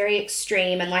 and it's very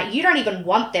extreme, and like you don't even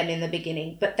want them in the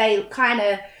beginning, but they kind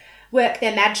of work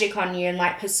their magic on you and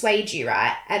like persuade you,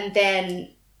 right? And then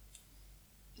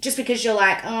just because you're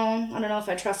like, oh, I don't know if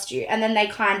I trust you. And then they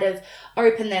kind of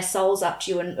open their souls up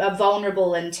to you and are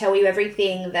vulnerable and tell you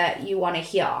everything that you want to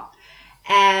hear.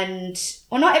 And,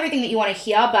 well, not everything that you want to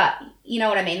hear, but you know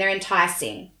what I mean? They're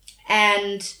enticing.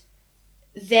 And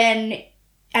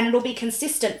it'll be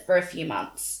consistent for a few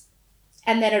months.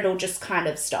 And then it'll just kind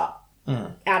of stop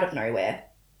out of nowhere.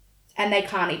 And they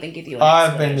can't even give you an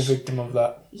I've been the victim of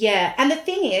that. Yeah. And the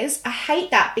thing is, I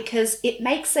hate that because it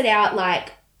makes it out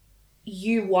like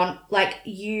you were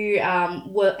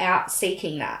out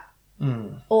seeking that.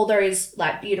 All those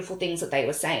like beautiful things that they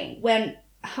were saying. When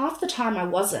half the time I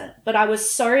wasn't. But I was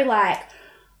so like,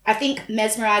 I think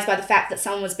mesmerized by the fact that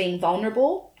someone was being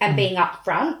vulnerable and being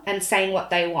upfront and saying what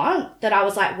they want, that I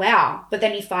was like, wow. But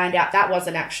then you find out that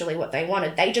wasn't actually what they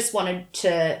wanted. They just wanted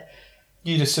to...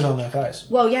 You just sit on their face.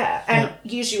 Well, yeah, and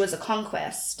use you as a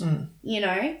conquest, you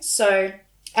know? So,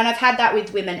 and I've had that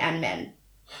with women and men.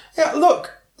 Yeah,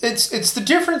 look, it's the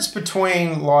difference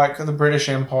between, like, the British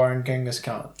Empire and Genghis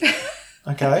Khan,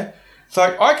 okay? It's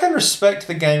like, I can respect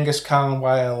the Genghis Khan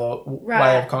way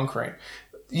of conquering.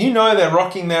 You know they're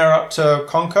rocking there up to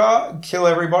conquer, kill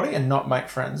everybody, and not make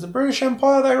friends. The British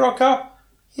Empire, they rock up,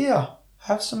 here,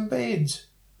 have some beads.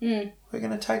 We're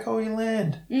going to take all your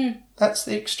land. That's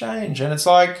the exchange. And it's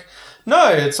like, no,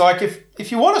 it's like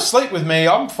if you want to sleep with me,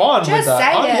 I'm fine with that.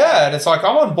 Say it. Yeah, and it's like,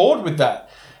 I'm on board with that.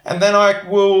 And then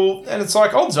and it's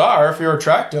like, odds are, if you're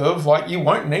attractive, like, you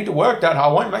won't need to work that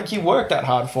hard. I won't make you work that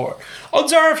hard for it.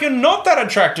 Odds are, if you're not that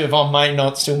attractive, I may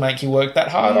not still make you work that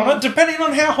hard on it, depending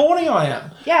on how horny I am.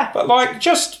 Yeah. But, like,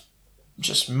 just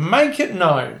make it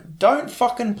known. Don't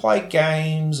fucking play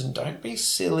games and don't be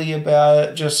silly about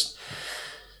it. Just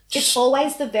it's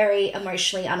always the very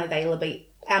emotionally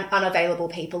unavailable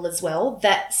people as well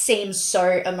that seem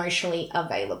so emotionally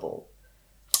available.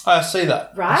 I see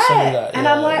that. Right. I see that. And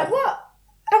I'm like, what?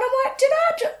 And I'm like, did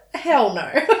I just... Hell no.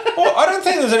 Well, I don't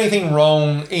think there's anything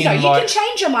wrong in No, you can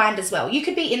change your mind as well. You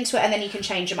could be into it and then you can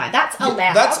change your mind. That's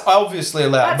allowed. That's obviously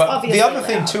allowed. But the other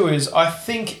thing too is I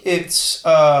think it's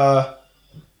absolutely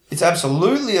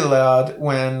allowed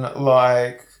when,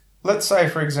 like, let's say,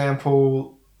 for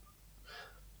example...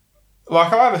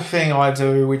 Like, I have a thing I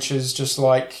do, which is just,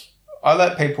 like, I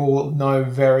let people know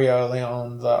very early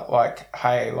on that, like,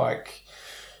 hey, like,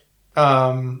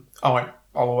 I I'll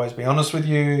always be honest with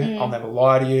you. I'll never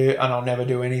lie to you, and I'll never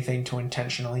do anything to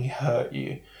intentionally hurt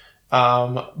you.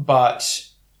 But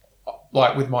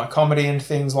like with my comedy and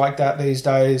things like that these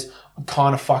days, I'm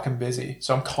kind of fucking busy.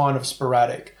 So I'm kind of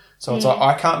sporadic. So it's like,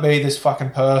 I can't be this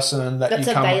fucking person that's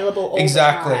available all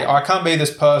exactly. the time. I can't be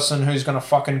this person who's going to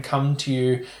fucking come to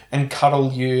you and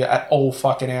cuddle you at all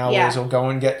fucking hours or go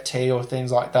and get tea or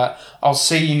things like that. I'll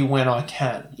see you when I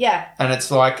can. Yeah. And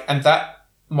it's like, and that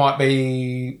might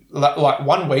be like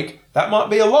 1 week, that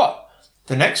might be a lot.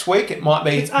 The next week, it might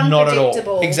be not at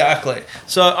all. Exactly.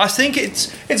 So I think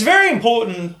it's very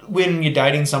important when you're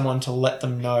dating someone to let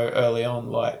them know early on,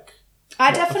 like,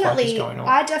 I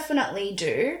definitely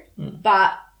do.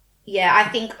 But yeah, I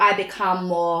think I become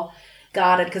more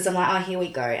guarded because I'm like, oh, here we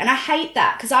go. And I hate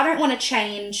that because I don't want to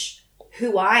change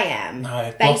who I am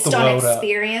based on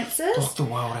experiences. Block the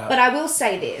world out. But I will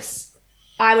say this.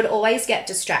 I would always get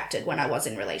distracted when I was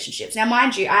in relationships. Now,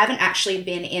 mind you, I haven't actually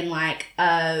been in like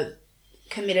a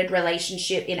committed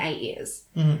relationship in 8 years.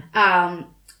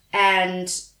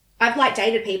 And I've like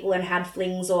dated people and had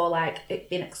flings or like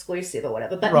been exclusive or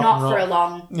whatever, but not for a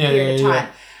long period of time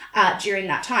during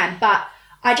that time. But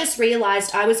I just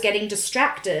realized I was getting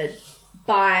distracted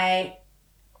by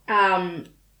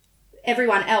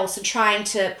everyone else and trying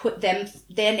to put their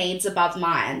needs above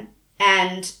mine.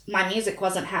 And my music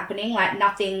wasn't happening. Like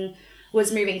nothing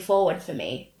was moving forward for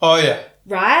me. Oh, yeah.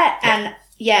 Right? Yeah. And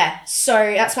yeah, so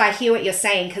that's why I hear what you're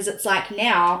saying because it's like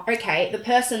now, okay, the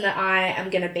person that I am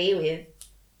going to be with,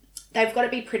 they've got to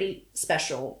be pretty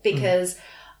special because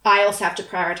I also have to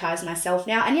prioritize myself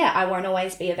now. And yeah, I won't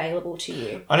always be available to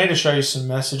you. I need to show you some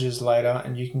messages later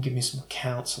and you can give me some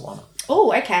counsel on it.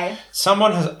 Oh, okay.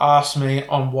 Someone has asked me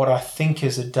on what I think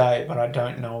is a date, but I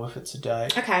don't know if it's a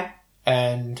date. Okay.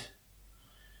 And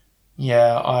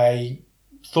yeah, I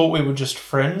thought we were just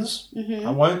friends. Mm-hmm.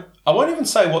 I won't even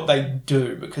say what they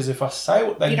do because if I say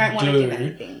what they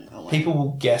do, people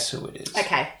will guess who it is.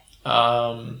 Okay.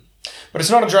 But it's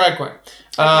not a drag queen.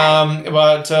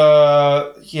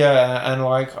 Okay. Yeah, and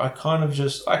like I kind of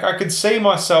just like I could see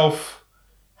myself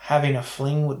having a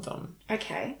fling with them.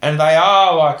 Okay. And they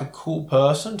are like a cool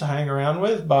person to hang around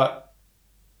with, but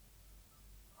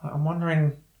I'm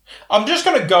wondering. I'm just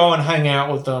gonna go and hang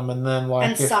out with them, and then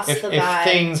like if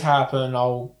things happen,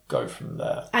 I'll go from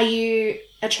there. Are you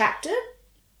attracted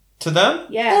to them?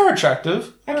 Yeah, they're attractive.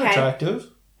 Okay. They're attractive.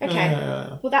 Okay.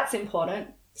 Yeah. Well, that's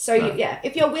important. So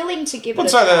if you're willing to give it a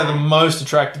try. I'd say they're the most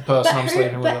attractive person I'm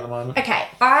sleeping with at the moment. Okay,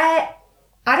 I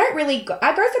don't really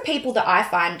I go for people that I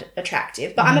find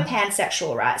attractive, but I'm a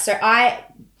pansexual, right? So I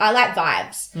like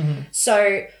vibes. Mm-hmm.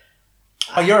 So.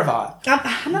 Oh, you're a vibe.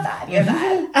 I'm a vibe. You're a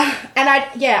vibe. And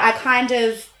I kind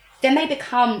of then they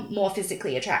become more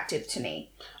physically attractive to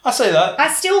me. I see that.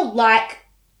 I still like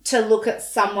to look at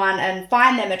someone and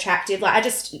find them attractive. Like I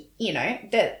just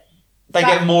that. They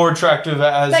get more attractive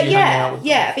as you hang out with them.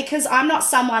 Yeah, because I'm not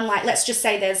someone like, let's just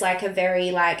say there's like a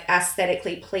very like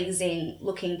aesthetically pleasing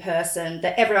looking person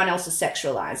that everyone else is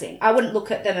sexualizing. I wouldn't look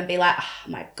at them and be like, oh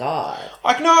my God.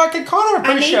 I can kind of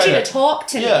appreciate it. I need you to talk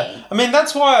to me. I mean,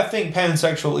 that's why I think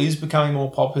pansexual is becoming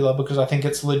more popular because I think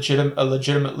it's a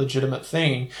legitimate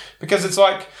thing. Because it's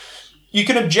like, you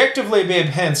can objectively be a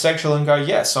pansexual and go,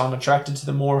 yes, I'm attracted to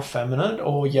the more effeminate,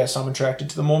 or yes, I'm attracted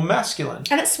to the more masculine.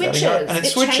 And it switches. And it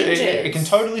switches. It can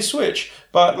totally switch.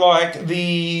 But like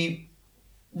the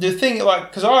thing, like,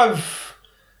 because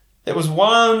there was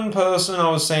one person I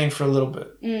was seeing for a little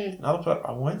bit. Another person,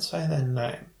 I won't say their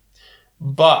name,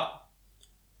 but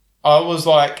I was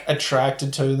like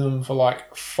attracted to them for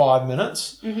like 5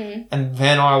 minutes, and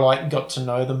then I like got to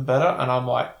know them better, and I'm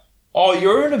like, oh,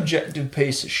 you're an objective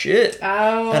piece of shit.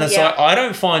 Oh, and it's like, I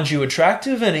don't find you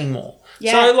attractive anymore.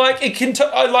 Yeah. So, like, it can,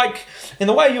 like, in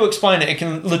the way you explain it, it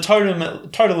can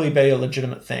totally be a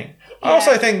legitimate thing. Yeah. I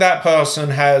also think that person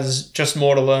has just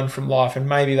more to learn from life and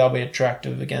maybe they'll be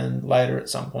attractive again later at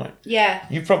some point. Yeah.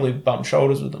 You've probably bumped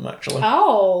shoulders with them, actually.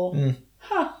 Oh.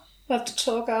 Huh. We'll have to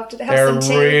talk after to have They're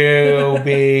some tea. Real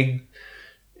big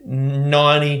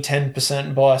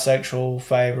 10% bisexual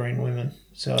favouring women.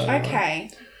 So okay.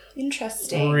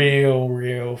 Interesting.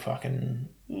 Real fucking...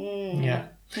 Yeah.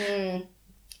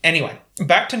 Anyway,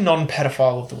 back to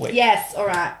non-pedophile of the week. Yes, all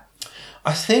right.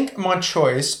 I think my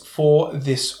choice for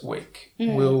this week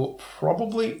will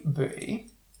probably be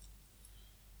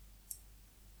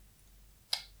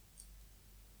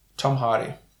Tom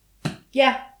Hardy.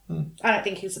 Yeah. I don't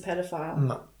think he's a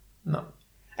pedophile. No.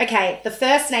 Okay, the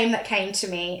first name that came to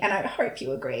me, and I hope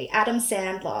you agree, Adam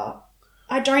Sandler.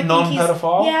 I don't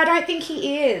non-pedophile? Yeah, I don't think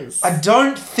he is. I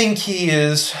don't think he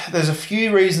is. There's a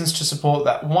few reasons to support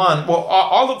that. One, well,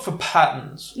 I look for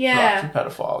patterns for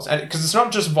pedophiles, and because it's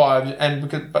not just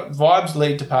vibes, but vibes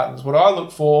lead to patterns. What I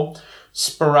look for,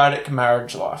 sporadic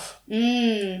marriage life.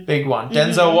 Big one.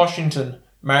 Denzel Washington,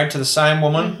 married to the same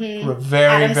woman for a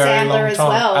very, Adam very Sandler long as time.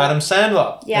 well. Adam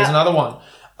Sandler. Yeah. There's another one.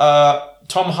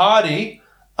 Tom Hardy.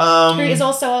 Who is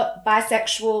also a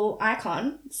bisexual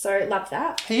icon, so love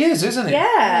that. He is, isn't he?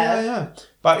 Yeah.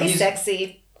 But he's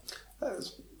sexy.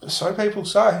 So people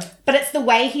say. But it's the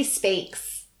way he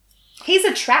speaks. He's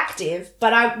attractive,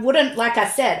 but I wouldn't, like I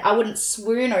said, I wouldn't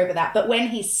swoon over that. But when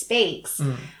he speaks,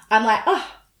 I'm like,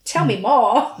 oh, tell me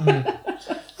more.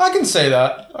 I can see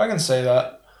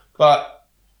that. But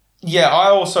yeah, I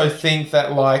also think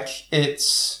that like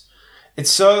it's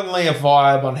certainly a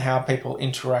vibe on how people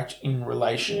interact in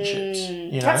relationships.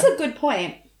 You know? That's a good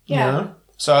point. Yeah. You know?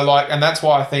 So like, and that's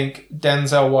why I think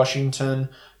Denzel Washington,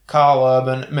 Carl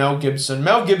Urban, Mel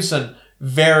Gibson,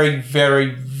 very,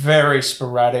 very, very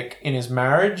sporadic in his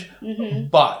marriage,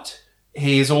 but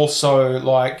he is also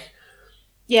like.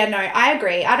 Yeah, no, I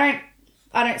agree. I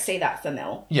don't see that for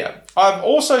Mel. Yeah. I've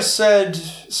also said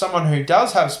someone who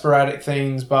does have sporadic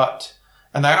things,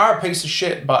 and they are a piece of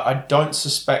shit, but I don't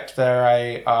suspect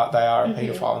they are a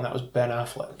paedophile, and that was Ben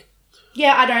Affleck.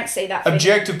 Yeah, I don't see that.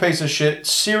 Objective piece of shit,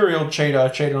 serial cheater,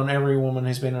 cheated on every woman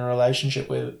he's been in a relationship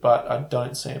with, but I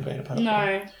don't see him being a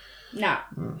pedophile. No,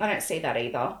 I don't see that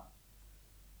either.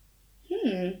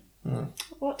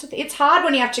 What to think? It's hard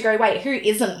when you have to go, wait, who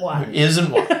isn't one? Who isn't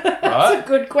one, right? That's a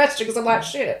good question, because I'm like,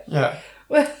 shit. Yeah.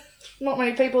 Well, not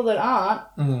many people that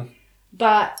aren't.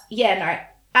 But, yeah, no.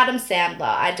 Adam Sandler,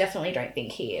 I definitely don't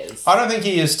think he is. I don't think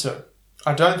he is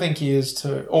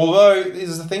too. Although,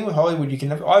 there's the thing with Hollywood, you can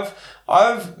never...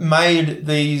 I've made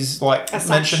these, like,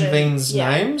 mentioned things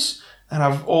names, and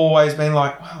I've always been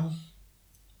like, well,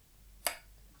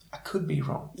 I could be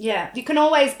wrong. Yeah, you can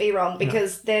always be wrong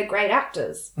because they're great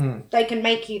actors. They can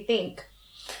make you think.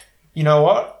 You know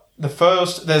what?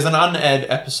 There's an unaired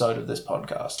episode of this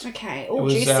podcast. Okay, it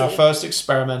was juicy. Our first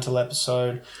experimental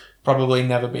episode. Probably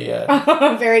never be aired.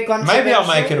 Very controversial. Maybe I'll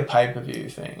make it a pay-per-view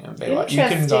thing and be like, you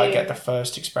can like get the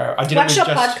first experiment. Once your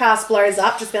podcast blows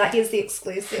up, just be like, here's the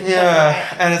exclusive.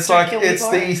 Yeah, and it's like, it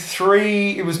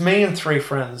was me and 3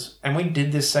 friends, and we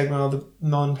did this segment of the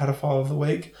non-pedophile of the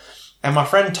week, and my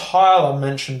friend Tyler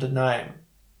mentioned a name,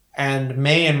 and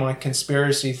me and my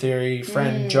conspiracy theory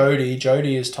friend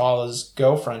Jody is Tyler's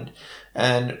girlfriend,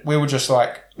 and we were just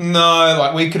like, no,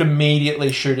 like we could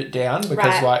immediately shoot it down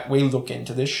because like we look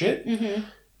into this shit. And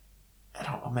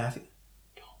I'm Matthew.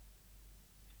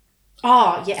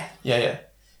 Oh, yeah. Yeah.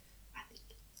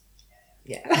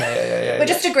 We're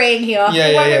just agreeing here.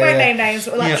 We won't name names.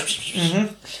 We're like,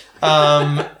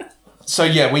 so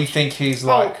yeah, we think he's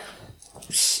like.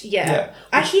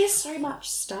 I hear so much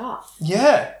stuff.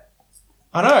 Yeah.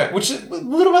 I know, which is a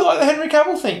little bit like the Henry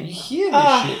Cavill thing. You hear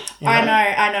this shit. You know?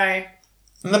 I know.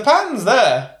 And the pattern's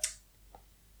there.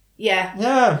 Yeah.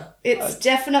 Yeah. It's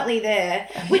definitely there,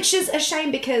 which is a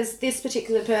shame because this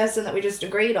particular person that we just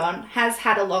agreed on has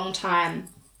had a long time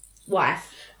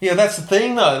wife. Yeah, that's the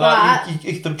thing though. Like,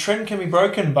 the trend can be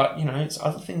broken, but, you know,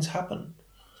 other things happen.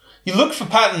 You look for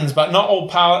patterns, but not all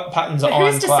patterns are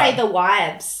ironclad. Who's to say the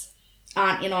wives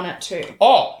aren't in on it too?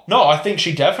 Oh, no, I think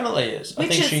she definitely is.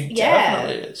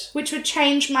 Definitely is. Which would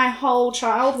change my whole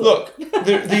childhood. Look,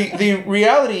 the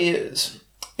reality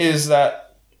is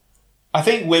that I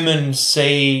think women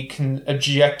can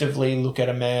objectively look at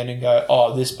a man and go,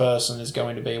 oh, this person is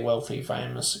going to be wealthy,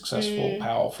 famous, successful,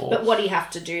 powerful. But what do you have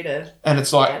to do to... And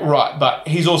it's like, right, but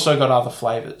he's also got other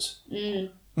flavours.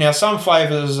 Now, some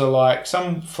flavours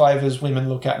women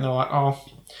look at and they're like, oh,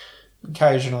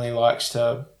 occasionally likes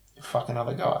to fuck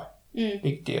another guy.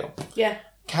 Big deal. Yeah.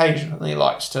 Occasionally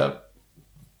likes to,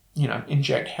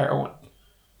 inject heroin.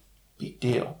 Big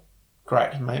deal.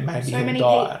 Great, maybe he'll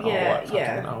die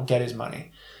and I'll get his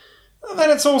money. And then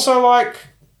it's also like,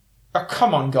 oh,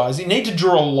 come on, guys, you need to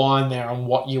draw a line there on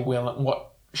what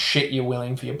shit you're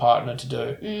willing for your partner to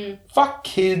do. Fuck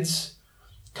kids.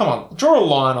 Come on, draw a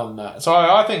line on that. So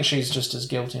I think she's just as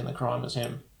guilty in the crime as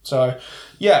him. So,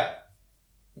 yeah.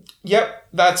 Yep,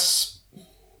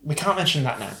 we can't mention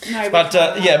that now. No, but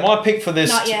my pick for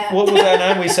this. Not yet. What was our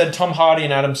name? We said Tom Hardy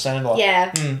and Adam Sandler.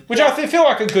 Yeah. Which I feel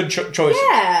like a good choice.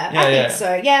 Yeah, I think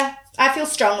so. Yeah, I feel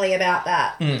strongly about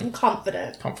that. I'm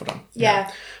confident.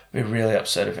 Yeah. I'd be really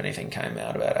upset if anything came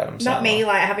out about Adam Sandler. Not me,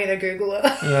 like, having to Google it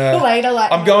later.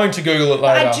 Like, I'm going to Google it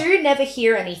later. I do never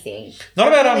hear anything. Not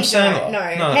about Adam Sandler.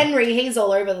 No. Henry, he's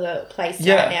all over the place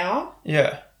right now.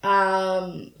 Yeah.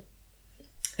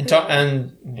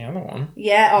 And the other one.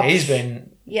 Yeah. He's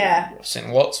been... Yeah. I've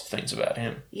seen lots of things about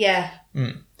him. Yeah.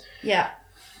 Mm. Yeah.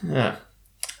 Yeah.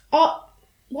 Oh,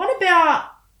 what about...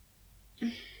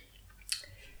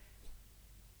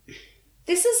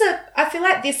 I feel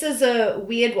like this is a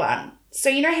weird one. So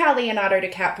you know how Leonardo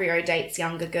DiCaprio dates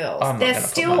younger girls? I'm not going to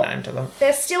put my name to them.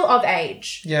 They're still of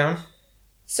age. Yeah.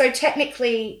 So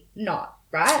technically not,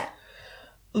 right?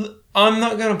 I'm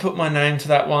not going to put my name to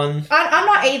that one. I'm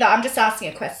not either. I'm just asking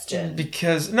a question.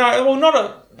 Because,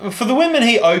 for the women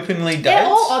he openly dates. They're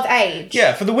all of age.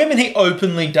 Yeah, for the women he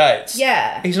openly dates.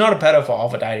 Yeah. He's not a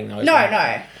pedophile for dating those women.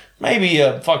 No. Maybe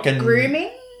a fucking...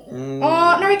 Grooming?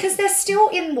 Oh, no, because they're still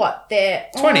in what? They're...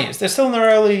 20s. They're still in their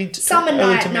early... Some are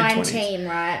early to 19,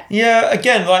 right? Yeah,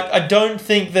 again, like, I don't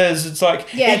think there's... It's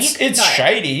like... Yeah, it's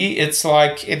shady. It's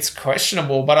like... It's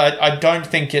questionable, but I don't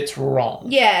think it's wrong.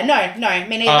 Yeah, no,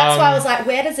 me neither. That's why I was like,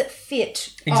 where does it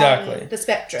fit on the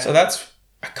spectrum? So that's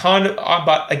kind of...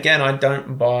 but again, I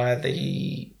don't buy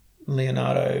the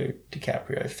Leonardo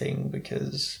DiCaprio thing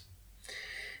because...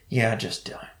 Yeah, I just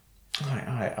don't.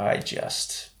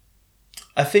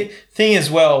 I think as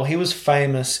well, he was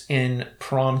famous in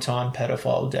primetime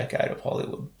pedophile decade of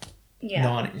Hollywood. Yeah.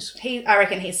 90s. I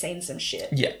reckon he's seen some shit.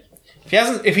 Yeah.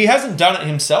 If he hasn't done it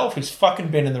himself, he's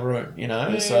fucking been in the room, you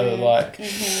know? So like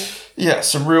yeah,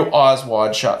 some real eyes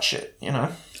wide shut shit, you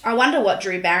know? I wonder what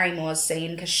Drew Barrymore's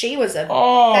seen because she was a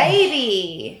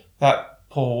baby. That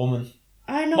poor woman.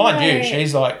 I know. Mind you,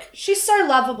 she's like... She's so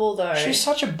lovable, though. She's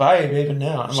such a babe even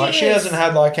now. And she hasn't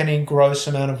had, like, any gross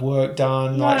amount of work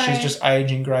done. No. Like, she's just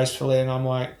aging gracefully. And I'm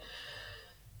like,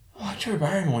 Drew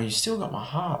Barrymore, you still got my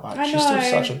heart. Like, she's still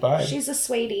such a babe. She's a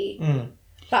sweetie.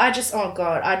 But I just... Oh,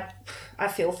 God. I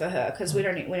feel for her because we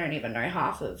don't even know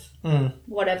half of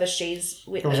whatever she's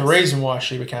witnessed. There was a reason why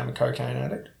she became a cocaine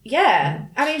addict. Yeah.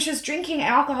 I mean, she was drinking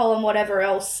alcohol and whatever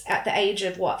else at the age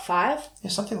of, 5? Yeah,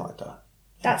 something like that.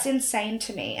 That's insane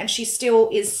to me. And she still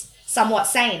is somewhat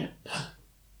sane.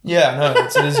 Yeah, no,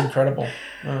 it is incredible.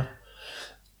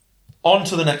 On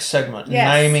to the next segment,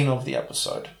 naming of the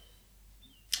episode.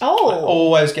 Oh. I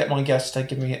always get my guests to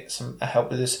give me some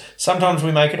help with this. Sometimes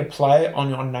we make it a play on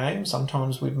your name.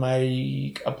 Sometimes we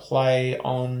make a play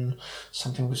on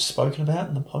something we've spoken about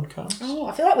in the podcast. Oh,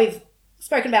 I feel like we've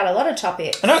spoken about a lot of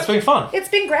topics. I know, it's been fun. It's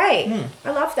been great.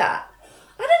 I love that.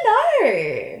 I don't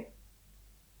know.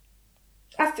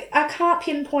 I can't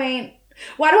pinpoint...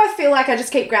 Why do I feel like I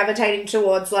just keep gravitating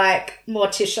towards, like,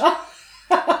 Morticia?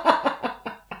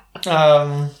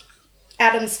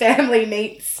 Adam's Family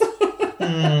meets...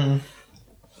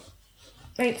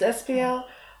 meets S.P.L.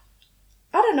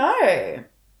 I don't know.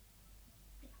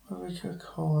 What we could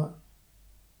call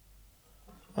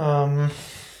it?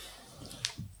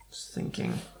 Just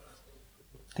thinking.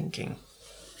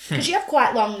 Because you have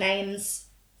quite long names...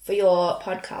 for your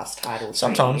podcast titles.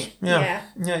 Sometimes, yeah.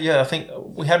 I think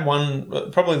we had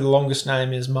one, probably the longest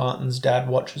name is Martin's Dad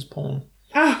Watches Porn.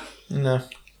 Oh, no.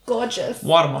 Gorgeous.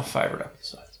 One of my favourite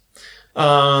episodes.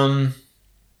 How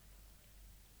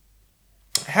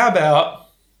about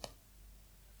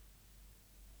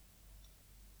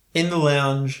In the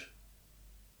Lounge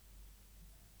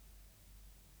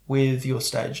with your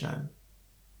stage name?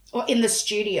 Or In the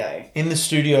Studio. In the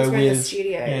Studio with... In the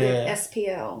Studio with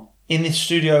S.P.L. In the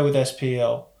Studio with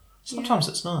S.P.L. Sometimes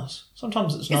it's nice.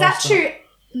 Sometimes it's nice. Is that too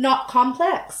not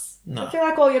complex? No. I feel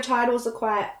like all your titles are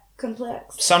quite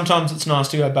complex. Sometimes it's nice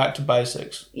to go back to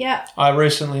basics. Yeah. I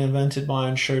recently invented my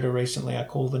own shooter I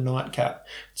call the Nightcap.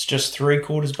 It's just 3/4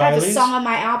 Baileys. I have a song on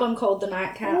my album called The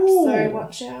Nightcap, so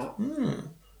watch out.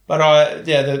 But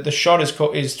the shot is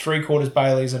 3/4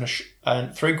 Baileys and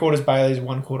 3/4 Baileys,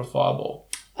 1/4 Fireball.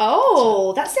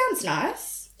 Oh, that sounds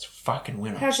nice. Fucking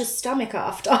winner. How's your stomach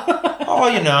after? Oh,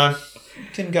 you know,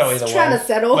 can go either way. Trying to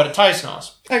settle. But it tastes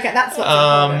nice. Okay, that's what's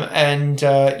important. And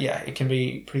it can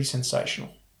be pretty sensational.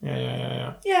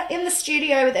 Yeah. Yeah, In the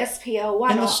Studio with S.P.L. Why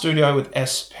not? In the Studio with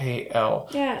S.P.L.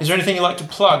 Yeah. Is there anything you'd like to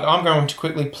plug? I'm going to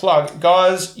quickly plug.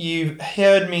 Guys, you've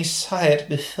heard me say it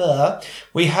before.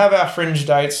 We have our Fringe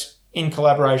dates in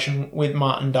collaboration with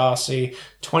Martin Darcy,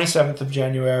 27th of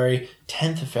January,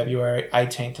 10th of February,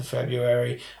 18th of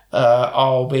February.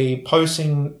 I'll be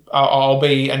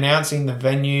announcing the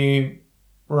venue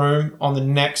room on the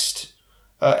next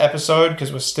episode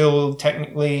because we're still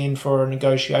technically in for a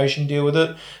negotiation deal with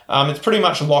it. It's pretty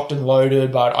much locked and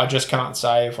loaded, but I just can't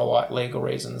say for legal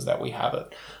reasons that we have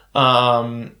it.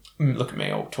 Look at me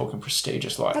all talking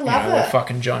prestigious we're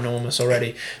fucking ginormous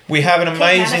already. We have an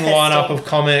amazing lineup of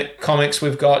comics.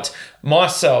 We've got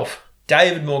myself,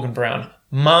 David Morgan Brown,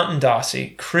 Martin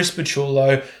Darcy, Chris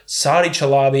Pachulo, Sadi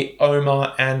Chalabi,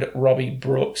 Omar, and Robbie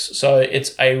Brooks. So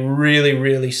it's a really,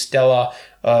 really stellar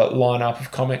lineup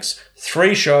of comics.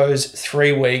 3 shows,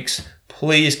 3 weeks.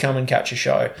 Please come and catch a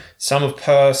show. Some of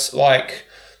Perth's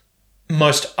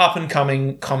most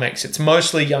up-and-coming comics. It's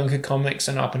mostly younger comics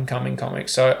and up-and-coming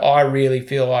comics. So I really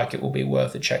feel like it will be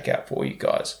worth a check out for you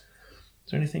guys.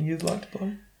 Is there anything you'd like to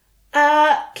plug?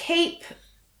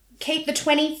 Keep the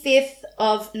 25th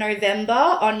of November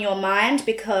on your mind,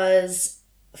 because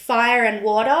Fire and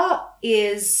Water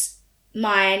is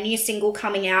my new single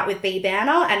coming out with B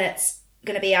Banner, and it's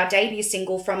going to be our debut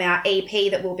single from our EP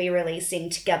that we'll be releasing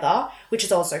together, which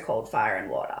is also called Fire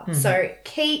and Water. Mm-hmm. So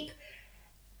keep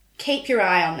your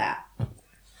eye on that.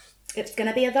 It's going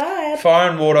to be a vibe. Fire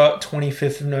and Water,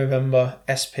 25th of November,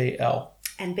 S.P.L.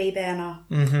 And B Banner.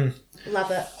 Mm-hmm. Love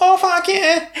it. Oh, fuck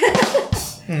yeah.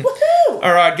 Woohoo!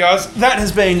 All right, guys. That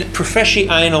has been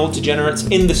Professional Anal Degenerates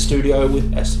in the studio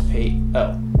with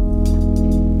S.P.L.